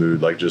beach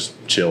mood, like just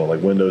chilling,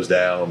 like windows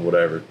down,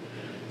 whatever.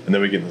 And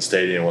then we get in the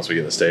stadium. Once we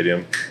get in the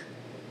stadium,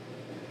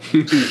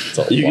 you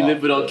can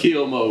live it on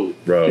kill mode,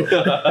 bro.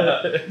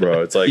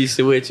 It's like you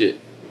switch it.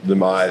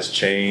 The eyes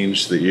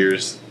change, the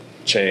ears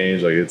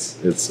change. Like it's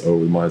the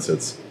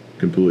mindset's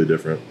completely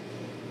different.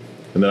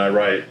 And then I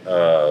write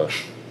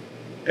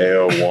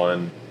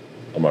AO1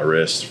 on my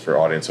wrist for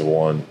audience of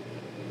one,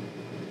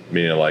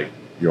 meaning like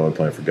you're only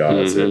playing for God.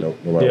 That's it. No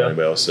matter what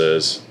anybody else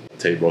says.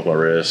 Tape both my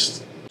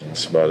wrists.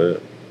 That's about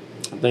it.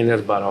 I think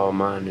that's about all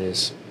mine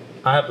is.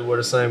 I have to wear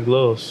the same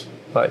gloves,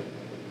 like.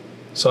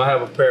 So I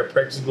have a pair of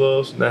practice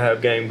gloves and I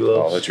have game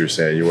gloves. Oh, what you were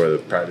saying, you wear the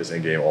practice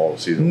and game all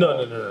season.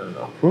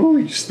 No. Ooh,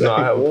 I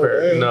have a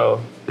pair.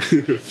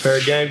 Pair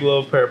of game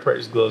gloves, pair of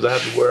practice gloves. I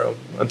have to wear them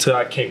until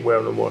I can't wear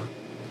them no more.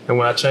 And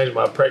when I change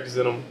my practice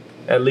in them,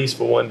 at least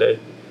for one day,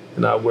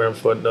 and I wear them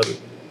for another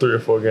 3 or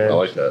 4 games. I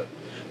like that,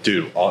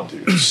 dude.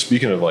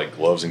 Speaking of like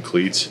gloves and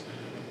cleats,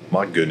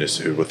 my goodness,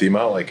 dude, with the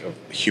amount like of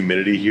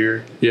humidity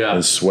here,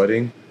 and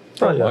sweating.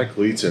 My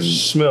cleats and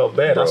smell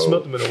bad. Bro. I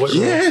smelled them in the weight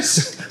room.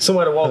 Yes.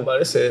 Somebody walked by.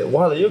 They said,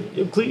 "Wally,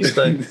 your cleats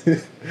stink."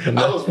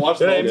 I was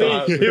watching all the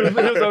time. He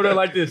was over there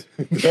like this.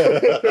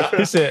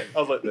 He said, "I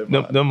was like,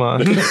 never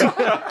mind." He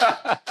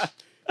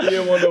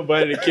didn't want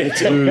nobody to catch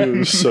him. Dude, it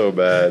was so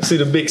bad. See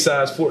the big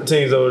size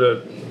 14s over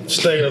there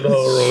stinking up the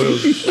whole room.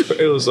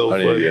 It was so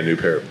funny. I need to get a new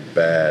pair.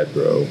 Bad,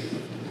 bro.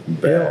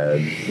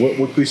 Bad. Yeah.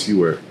 What cleats do you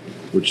wear?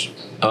 Which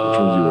ones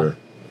do you wear?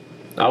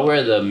 I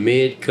wear the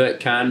mid cut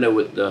kinda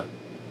with the.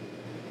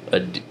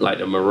 Like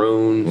the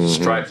maroon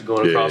stripes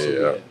going across it.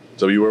 Yeah.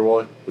 So you wear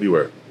one? What do you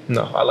wear?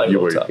 No, I like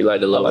low top. You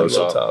like the low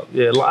top?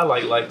 Yeah, I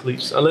like light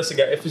cleats. Unless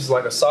if it's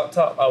like a sock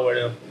top, I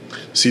wear them.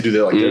 See, do they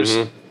like there's?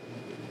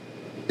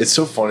 It's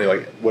so funny.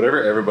 Like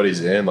whatever everybody's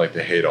in, like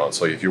they hate on.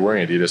 So like if you're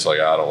wearing Adidas, like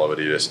I don't love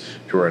Adidas.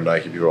 If you're wearing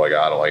Nike, people are like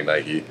I don't like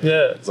Nike.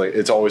 Yeah. It's like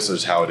it's always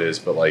just how it is.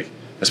 But like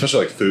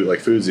especially like food. Like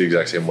food's the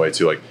exact same way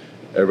too. Like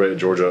everybody in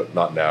Georgia,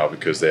 not now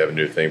because they have a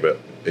new thing, but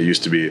it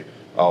used to be.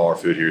 Oh, our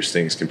food here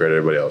stinks compared to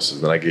everybody else's.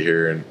 And then I get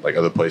here and like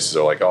other places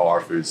are like, oh,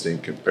 our food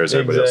stinks compared to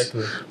everybody else.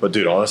 But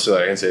dude, honestly,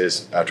 like I can say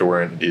this after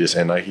wearing Adidas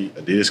and Nike,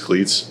 Adidas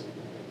cleats.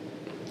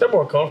 They're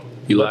more comfortable.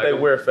 They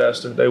wear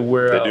faster. They do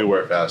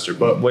wear faster,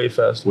 but way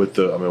faster. With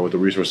the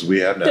resources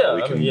we have now,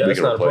 we can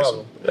replace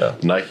them. Yeah.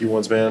 Nike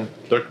ones, man,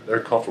 they're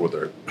comfortable with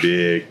their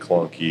big,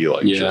 clunky,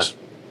 like just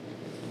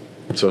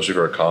especially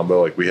for a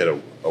combo. Like we had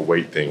a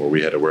weight thing where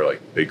we had to wear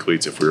like big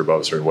cleats if we were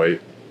above a certain weight.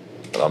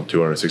 And I'm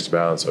 260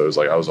 pounds, so it was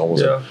like I was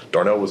almost.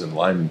 Darnell was in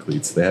lineman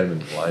cleats. They had him in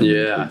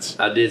lineman cleats.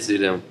 I did see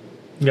them.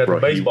 You got the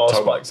baseball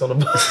spikes on the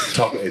bus.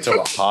 Talk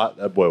about hot.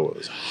 That boy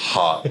was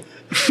hot.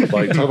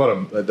 Like talk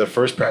about the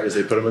first practice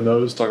they put him in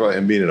those. Talk about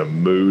him being in a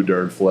mood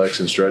during flex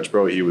and stretch,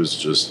 bro. He was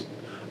just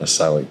a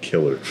silent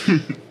killer.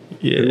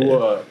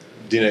 Yeah.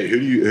 DNA, who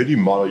do you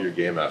model your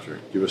game after?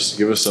 Give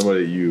us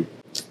somebody that you.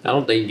 I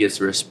don't think he gets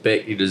the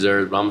respect he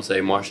deserves, but I'm gonna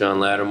say Marshawn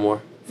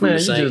Lattimore. Man, you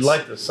just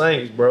like the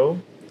Saints,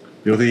 bro.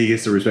 You don't think he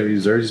gets the respect he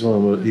deserves? He's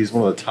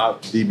one of the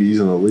top DBs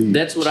in the league.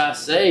 That's what I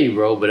say,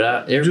 bro. But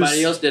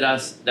everybody else that I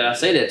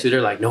say that to,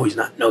 they're like, no, he's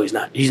not. No, he's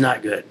not. He's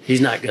not good. He's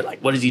not good.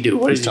 Like, what does he do?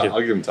 What does he do? I'll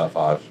give him top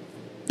 5.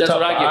 That's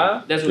top what I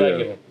give him. That's what I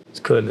give him. It's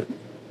cutting it.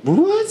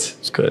 What?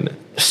 It's cutting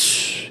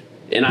it.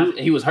 And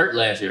he was hurt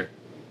last year.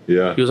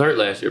 Yeah. He was hurt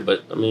last year,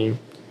 but I mean,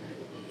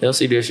 he'll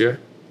see this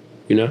year.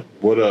 You know.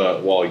 What?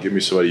 Wally, give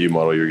me somebody you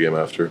model your game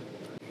after.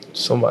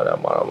 Somebody I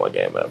model my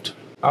game after.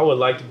 I would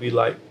like to be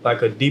like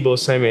a Debo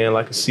Samuel and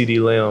like a CD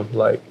Lamb,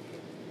 like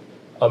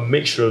a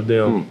mixture of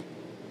them.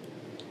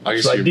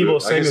 It's like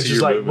Debo Samuel's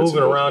just like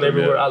moving around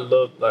everywhere. Yeah. I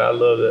love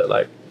that.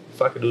 Like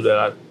if I could do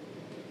that,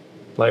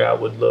 I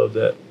would love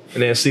that.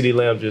 And then CD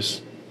Lamb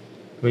just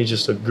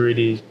a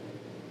gritty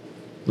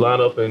line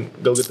up and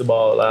go get the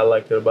ball. I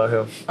like that about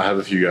him. I have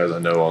a few guys I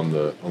know on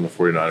the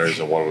 49ers,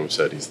 and one of them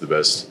said he's the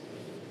best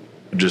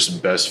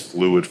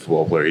fluid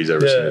football player he's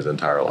ever seen in his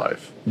entire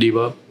life.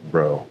 Debo,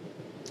 bro.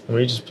 I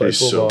mean, he just plays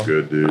football. He's so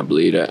good, dude. I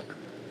believe that.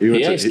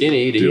 He ain't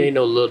skinny either. He ain't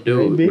no little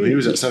dude. When he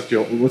was at South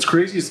Carolina, what's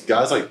crazy is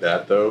guys like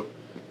that, though,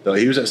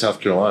 he was at South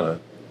Carolina.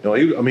 You know,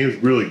 he was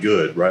really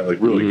good, right? Like,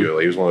 really good.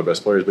 Like, he was one of the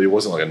best players, but he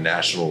wasn't like a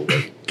national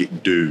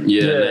dude.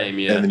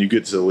 Name. And then you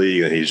get to the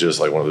league, and he's just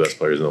like one of the best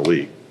players in the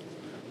league.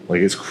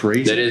 Like, it's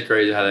crazy. That is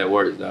crazy how that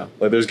works, though.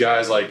 Like, there's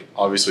guys like,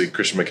 obviously,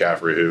 Christian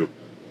McCaffrey, who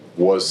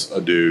was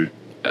a dude,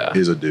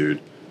 is a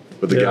dude.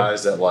 But the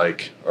guys that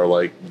like are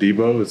like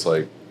Debo, it's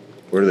like,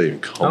 where do they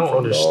even come from? I don't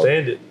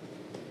understand it.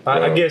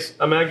 I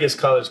guess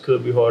college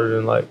could be harder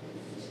than like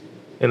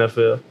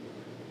NFL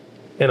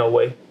in a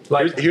way.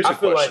 Like Here's a I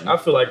feel question. like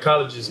I feel like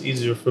college is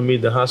easier for me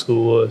than high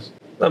school was.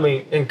 I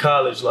mean, in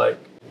college, like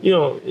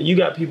you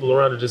got people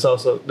around that just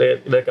also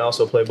that can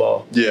also play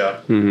ball.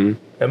 Yeah. Mm-hmm.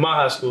 At my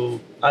high school,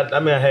 I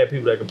had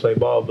people that could play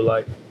ball, but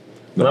like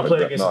when I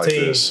played against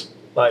teams,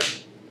 like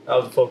I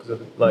was the focus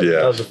of it. Like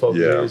I was the focus.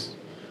 Yeah.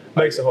 It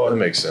makes it harder. That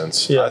makes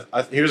sense. Yeah.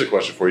 Here's a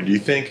question for you. Do you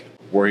think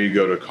where you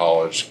go to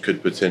college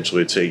could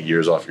potentially take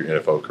years off your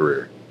NFL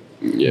career?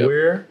 Yeah.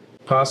 Where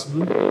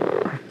possibly?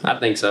 I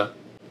think so.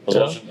 I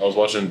was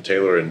watching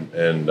Taylor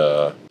and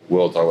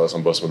Will talk about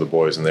some of the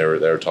boys, and they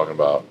were talking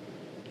about,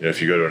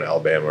 if you go to an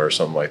Alabama or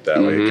something like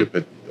that,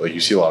 like you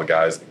see a lot of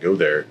guys that go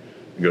there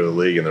and go to the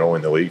league, and they're only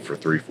in the league for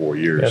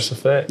 3-4 years. That's a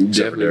fact.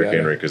 Except for Derrick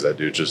Henry, because that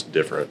dude's just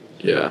different.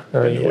 Yeah.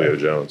 Than Julio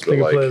Jones. He But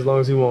can like, play as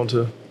long as he wants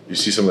to. you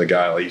see some of the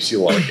guys, like you see a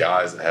lot of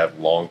guys that have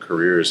long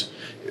careers.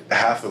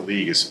 Half the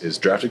league is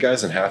drafted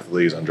guys, and half the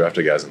league is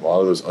undrafted guys. And a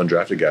lot of those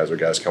undrafted guys are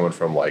guys coming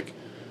from like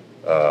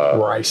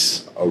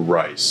Rice,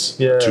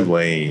 yeah,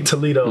 Tulane,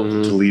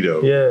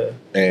 Toledo, yeah,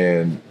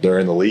 and they're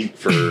in the league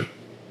for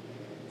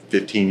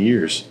 15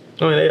 years.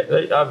 I mean,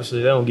 they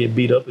obviously they don't get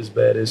beat up as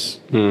bad as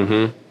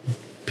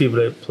people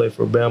that play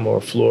for Bama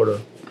or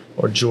Florida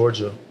or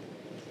Georgia.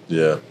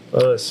 Yeah,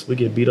 Us, we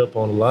get beat up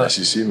on a lot.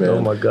 SEC, man.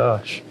 Oh my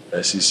gosh.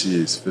 SEC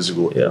is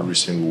physical every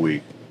single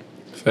week.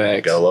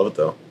 Facts. Gotta love it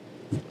though.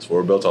 That's what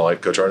we're built on.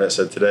 Like Coach Arnett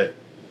said today.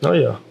 Oh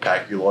yeah.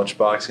 Pack your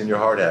lunchbox and your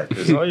hard hat.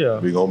 Oh yeah.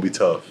 We're gonna be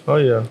tough. Oh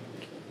yeah.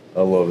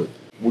 I love it.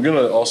 We're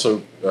gonna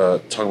also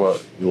talk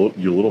about your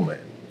little man.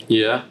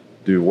 Yeah.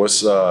 Dude,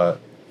 what's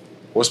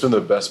been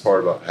the best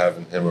part about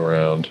having him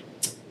around?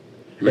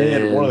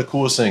 Man. And one of the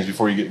coolest things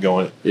before you get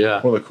going,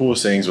 Yeah. one of the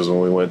coolest things was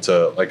when we went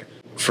to, like,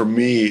 for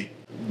me,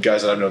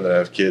 guys that I've known that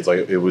have kids,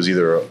 like it was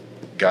either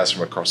guys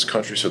from across the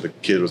country, so the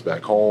kid was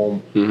back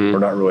home or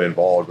not really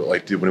involved. But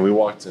like, dude, when we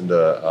walked into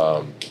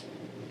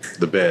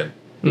the Ben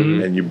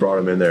and you brought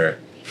him in there,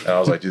 and I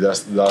was like, dude,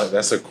 that's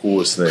the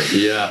coolest thing.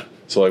 Yeah.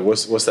 So like,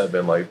 what's that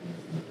been like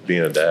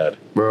being a dad?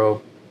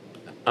 Bro,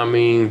 I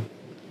mean,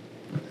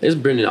 it's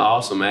been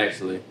awesome,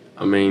 actually.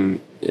 I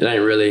mean, it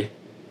ain't really,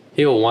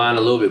 he'll whine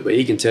a little bit, but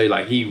he can tell you,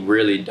 like, he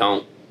really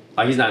don't,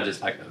 like, he's not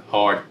just like a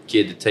hard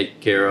kid to take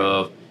care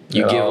of.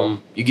 You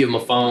give him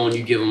a phone,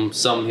 you give him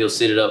something, he'll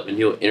sit it up and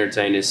he'll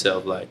entertain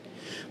himself, like.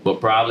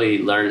 But probably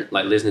learn,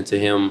 like, listening to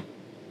him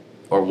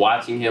or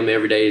watching him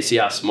every day to see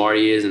how smart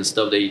he is and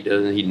stuff that he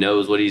does, and he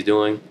knows what he's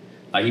doing.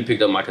 Like, he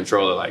picked up my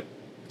controller, like,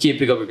 kid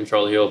pick up a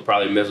controller, he'll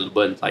probably mess with the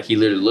buttons. Like, he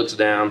literally looks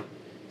down,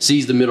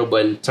 sees the middle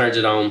button, turns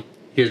it on,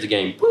 here's the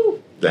game.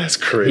 Woo! That's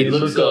crazy. He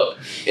looks up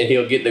and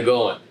he'll get the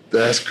going.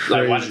 That's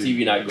crazy. Like, why the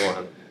TV not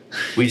going?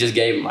 We just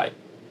gave him, like,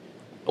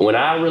 when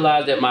I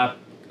realized that my,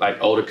 like,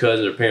 older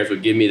cousins or parents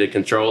would give me the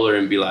controller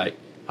and be like,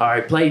 all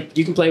right,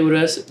 you can play with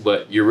us,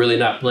 but you're really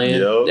not playing.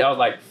 Yep. That was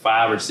like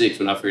 5 or 6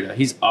 when I figured it out.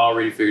 He's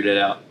already figured it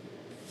out.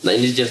 And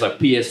it's just like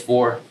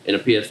PS4 and a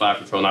PS5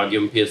 controller. And I'll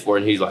give him PS4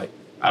 and he's like,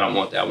 I don't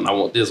want that one. I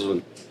want this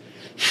one.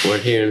 Or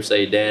hear him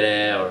say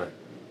dada or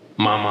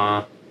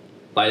mama.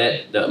 Like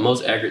that, the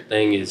most accurate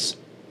thing is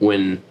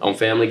when on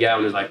Family Guy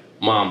when it's like,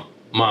 mom,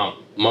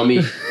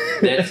 mommy.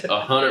 That's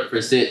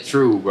 100%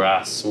 true, bro.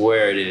 I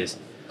swear it is.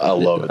 I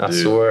love it, dude. I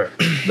swear.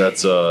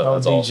 That's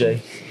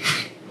DJ.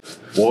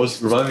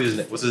 Awesome. Remind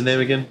me what's his name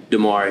again?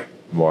 Damari.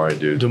 Damari,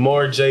 dude.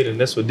 DeMar Jaden.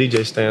 That's what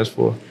DJ stands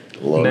for.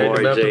 Love Named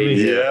him it. after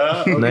me.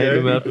 Yeah. Okay. Named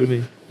him after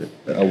me.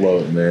 I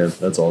love it, man.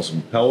 That's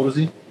awesome. How old is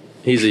he?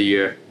 He's a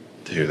year.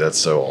 Dude, that's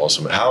so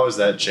awesome. How has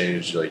that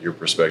changed, like, your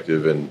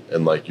perspective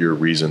and like your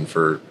reason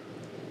for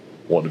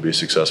wanting to be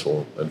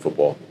successful in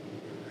football?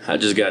 I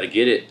just got to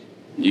get it.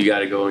 You got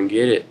to go and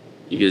get it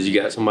because you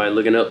got somebody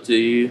looking up to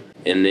you.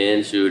 And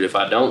then, shoot, if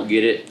I don't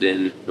get it,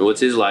 then what's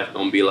his life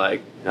gonna be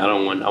like? I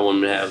want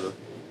him to have a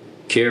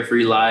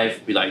carefree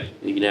life. Be like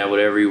he can have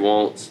whatever he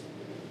wants,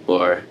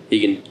 or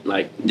he can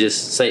like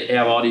just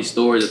have all these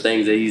stories of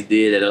things that he's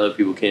did that other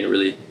people can't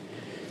really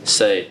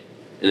say.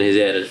 And he's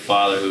had a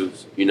father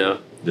who's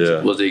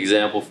was the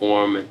example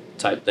for him and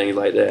type things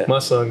like that. My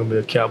son gonna be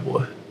a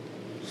cowboy.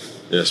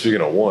 Yeah. Speaking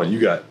of one, you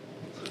got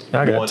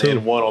I got one 2.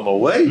 and one on the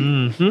way.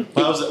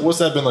 Mm-hmm. What's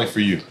that been like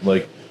for you?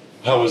 Like,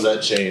 how has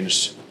that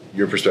changed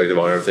your perspective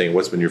on everything?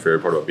 What's been your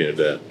favorite part about being a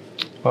dad?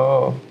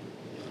 Oh,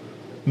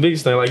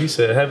 biggest thing, like you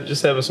said,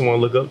 having someone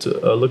look up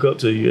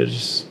to you, it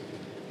just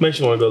makes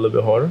you want to go a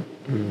little bit harder.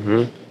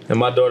 Mm-hmm. And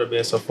my daughter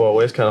being so far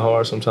away, it's kind of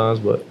hard sometimes,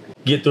 but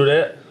get through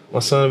that. My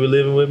son will be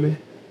living with me,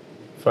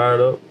 fired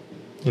up,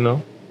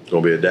 Gonna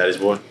be a daddy's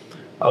boy?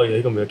 Oh yeah,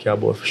 he's gonna be a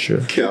cowboy for sure.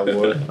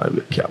 Cowboy? I'll be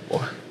a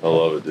cowboy. I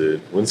love it,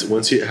 dude.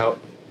 When's he, Couple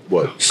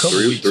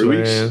 3 weeks,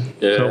 weeks? man.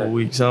 Yeah. Couple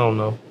weeks. I don't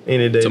know.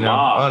 Any day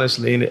Tomorrow. now.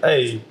 Honestly,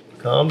 hey,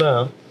 calm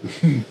down.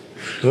 We're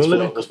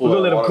let's pull gonna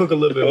let that him water. cook a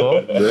little bit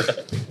more.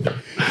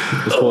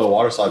 Let's pull the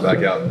water slide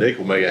back out. Nick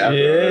will make it happen.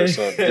 Yeah. Right?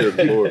 Son,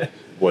 good Lord.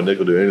 Boy, Nick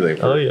will do anything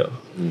for Oh you.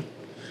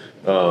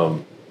 yeah.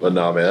 But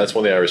no, man, that's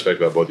one thing I respect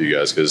about both of you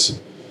guys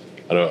because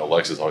I know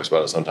Alexa talks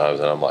about it sometimes,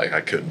 and I'm like,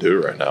 I couldn't do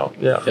it right now.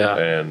 Yeah. Yeah.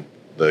 And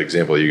the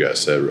example you guys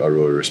said, I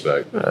really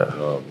respect.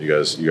 You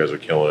guys are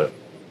killing it.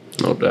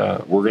 No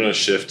doubt. We're gonna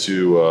shift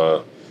to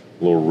a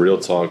little real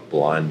talk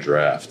blind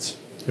draft.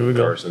 Here we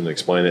go. Carson,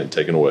 explain it and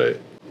take it away.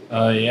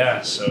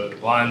 Yeah, so the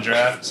blind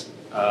draft,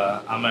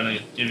 I'm going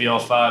to give you all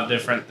 5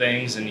 different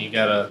things, and you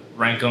got to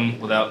rank them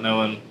without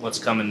knowing what's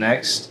coming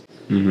next.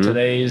 Mm-hmm.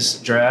 Today's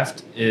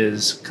draft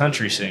is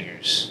country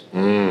singers.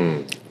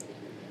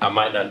 I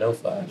might not know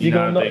 5. You Not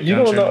gonna a know? big You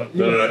gonna country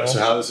know? No. So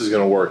how this is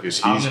gonna work is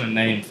I'm going to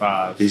name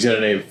 5. he's gonna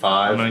name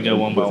 5. I'm gonna go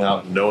one by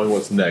without one. knowing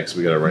what's next.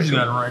 We gotta rank You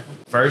them. gotta rank 'em.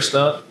 First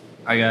up,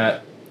 I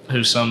got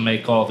who some may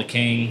call the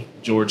king,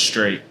 George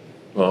Strait.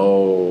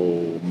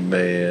 Oh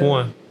man.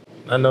 1.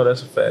 I know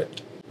that's a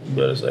fact. You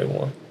better say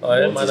 1. Oh,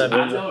 that might not be.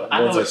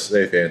 I What's know a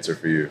safe answer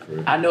for you?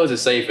 I know it's a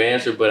safe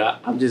answer, but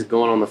I'm just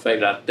going on the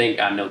fact that I think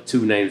I know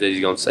 2 names that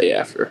he's gonna say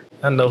after.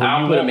 I know who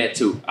I'll you put him want. at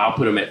 2. I'll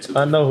put him at 2.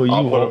 I know who you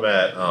I'll put want. him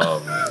at.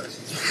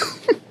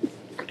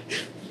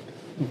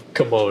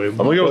 Come on. I'm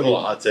gonna go with a little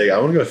hot take.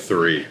 I'm gonna go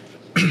 3.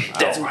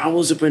 That's where I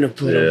was going to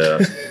put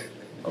him. Yeah.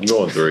 I'm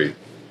going 3.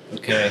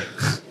 Okay.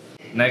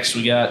 Next,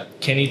 we got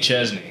Kenny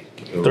Chesney.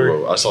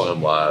 3. I saw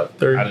him live.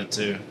 3. I did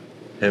too.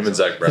 Him and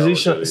Zach Brown.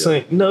 Because he's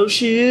saying, no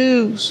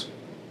shoes.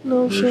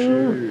 No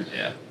shoes.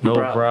 Yeah. No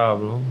Problem.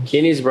 problem.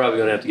 Kenny's probably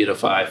going to have to get a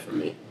 5 from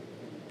me.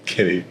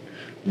 Kenny.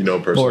 You know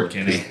him personally. Poor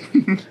Kenny.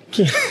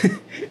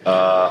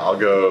 I'll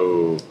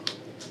go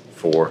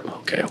 4.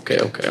 Okay.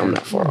 I'm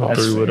not far off.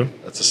 That's 3 with fair. him.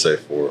 That's a safe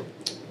 4.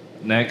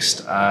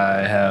 Next,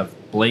 I have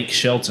Blake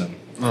Shelton.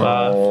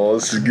 5. Oh,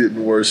 this is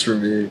getting worse for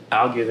me.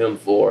 I'll give him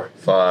 4.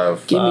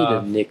 5. Give me the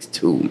 5. Knicks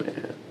 2,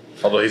 man.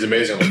 Although he's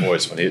amazing on the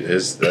voice, when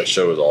that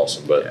show is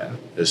awesome, but Yeah.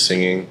 his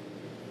singing.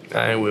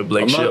 I ain't with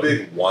Blake I'm not a Shelton.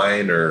 big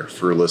whiner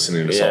for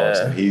listening to songs,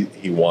 Yeah. and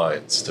he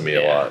whines to me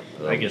a lot.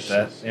 I get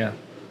that. Yeah.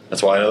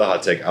 That's why I know the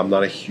hot take. I'm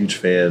not a huge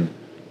fan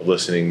of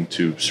listening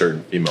to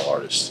certain female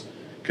artists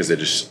because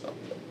this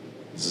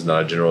is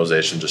not a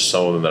generalization, just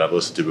some of them that I've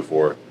listened to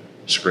before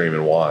scream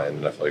and whine,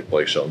 and I feel like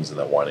Blake Shelton's in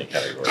that whining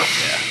category.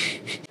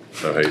 Yeah.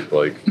 No hate,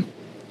 Blake.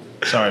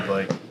 Sorry,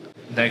 Blake.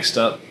 Next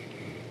up,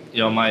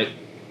 y'all might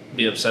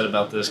be upset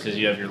about this because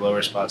you have your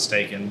lower spots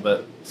taken,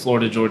 but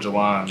Florida Georgia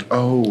Line.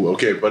 Oh,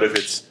 okay, but if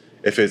it's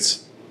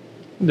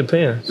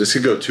Depends. this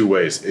could go 2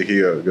 ways. It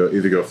could go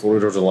either go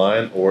Florida Georgia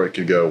Line or it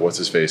could go what's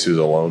his face who's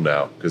alone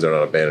now because they're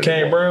not a band Kane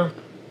anymore. Brown?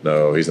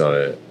 No, he's not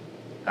in it.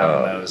 I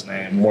don't know his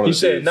name. One of You the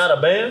said dudes. not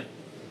a band?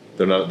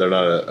 They're not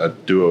a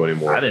duo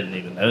anymore. I didn't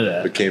even know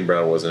that. But Kane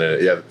Brown wasn't in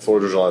it. Yeah,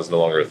 Florida Georgia Line is no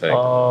longer a thing.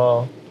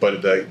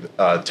 But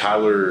the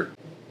Tyler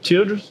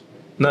Childress?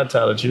 Not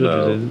Tyler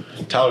Childress. is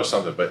it? Tyler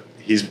something, but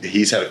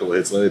he's had a couple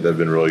hits lately that have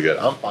been really good.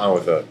 I'm fine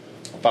with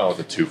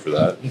a 2 for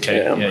that. Okay,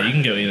 Yeah. yeah, you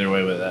can go either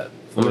way with that.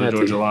 I'm gonna Florida have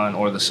Georgia to- Line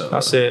or the solo.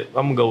 I said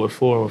I'm gonna go with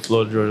 4 with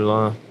Florida Georgia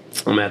Line.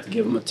 I'm going to have to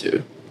give him a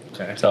 2.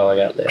 Okay. That's all I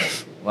got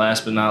left.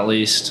 Last but not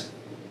least,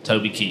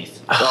 Toby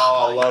Keith.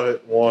 Oh, I love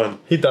it. 1.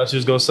 He thought she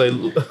was gonna say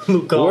Luke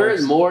Combs.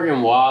 Where's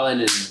Morgan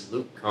Wallen and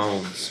Luke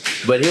Combs?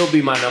 But he'll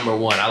be my number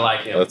 1. I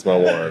like him. That's my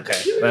 1. Okay,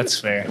 that's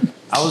fair.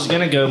 I was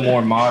gonna go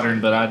more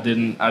modern, but I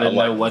didn't like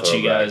know the what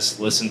you throwback.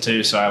 guys listen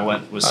to, so I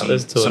went with I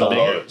listen to it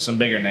all. some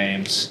bigger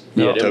names.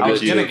 Yeah, No, they're I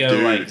was good. gonna go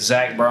Dude. like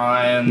Zach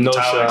Bryan, No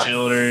Tyler shot.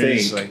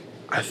 Childers.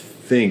 I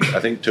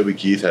think Toby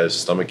Keith has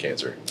stomach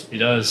cancer. He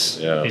does.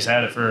 Yeah. He's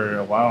had it for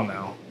a while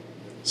now.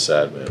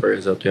 Sad, man.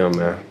 Prayers up to him,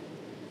 man.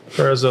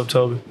 Prayers up,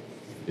 Toby.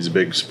 He's a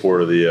big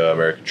supporter of the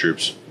American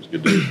troops. He's a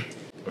good dude.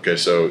 Okay,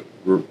 so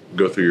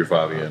go through your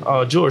 5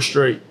 again. George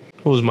Strait.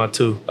 Who was my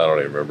 2? I don't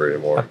even remember I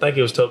anymore. think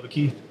it was Toby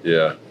Keith.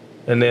 Yeah.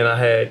 And then I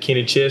had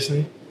Kenny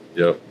Chesney.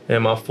 Yep.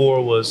 And my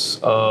 4 was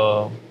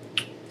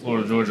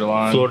Florida Georgia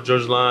Line. Florida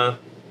Georgia Line.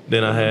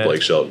 Then I had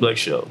Blake Shelton. Blake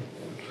Shelton.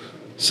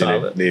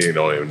 Solid. Needing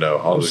don't even know.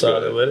 I'll I'm just go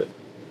solid ahead. with it.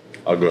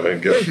 I'll go ahead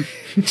and go.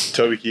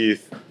 Toby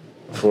Keith,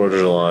 Florida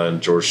Georgia Line,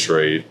 George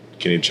Strait,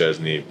 Kenny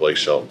Chesney, Blake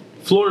Shelton.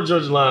 Florida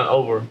Georgia Line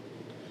over.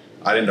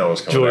 I didn't know it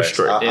was coming George next.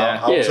 Strait. I was Yeah,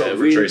 hoping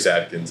for we- Trace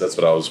Adkins. That's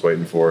what I was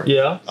waiting for.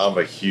 Yeah. I'm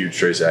a huge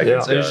Trace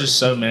Adkins guy. There's just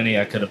so many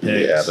I could have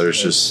picked. Yeah,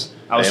 there's just.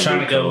 I was and trying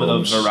Luke to go with a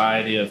Combs.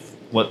 variety of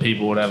what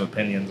people would have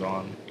opinions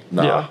on.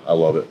 Nah, Yeah. I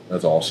love it.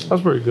 That's awesome.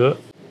 That's pretty good.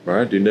 All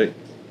right, dude, Nick.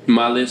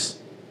 My list.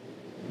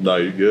 No,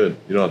 you're good.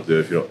 You don't have to.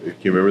 If you don't, can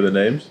you remember the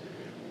names?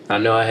 I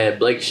know I had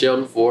Blake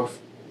Shelton 4th.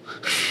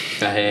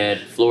 I had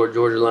Florida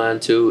Georgia Line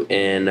 2,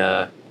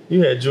 and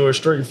You had George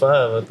Strait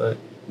 5, I think.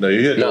 No,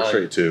 you hit George No.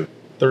 Strait 2.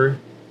 3.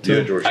 You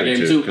hit George I Strait gave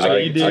him 2. two. Because I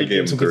You did gave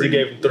him because he 3.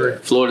 gave him 3.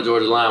 Florida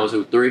Georgia Line was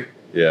who, 3?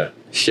 Yeah.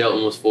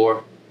 Shelton was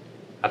 4.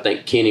 I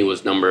think Kenny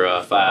was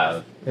number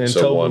 5. And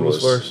So Toby one was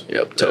was- first.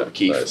 Yep, Toby Yeah,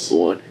 Keith nice. was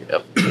 1.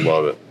 Yep.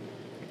 Love it.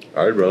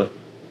 All right, brother.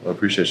 I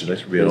appreciate you.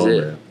 Thanks for being That's on,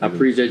 it. man. I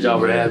appreciate y'all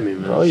for having me,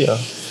 man. Oh, yeah.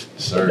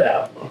 Sir. No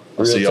doubt.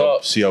 I'll see Real y'all,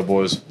 talk. see y'all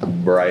boys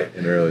bright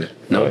and early.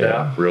 No Oh, yeah.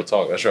 doubt. Real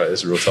talk. That's right.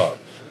 This is real talk.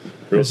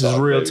 This is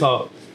real baby. talk.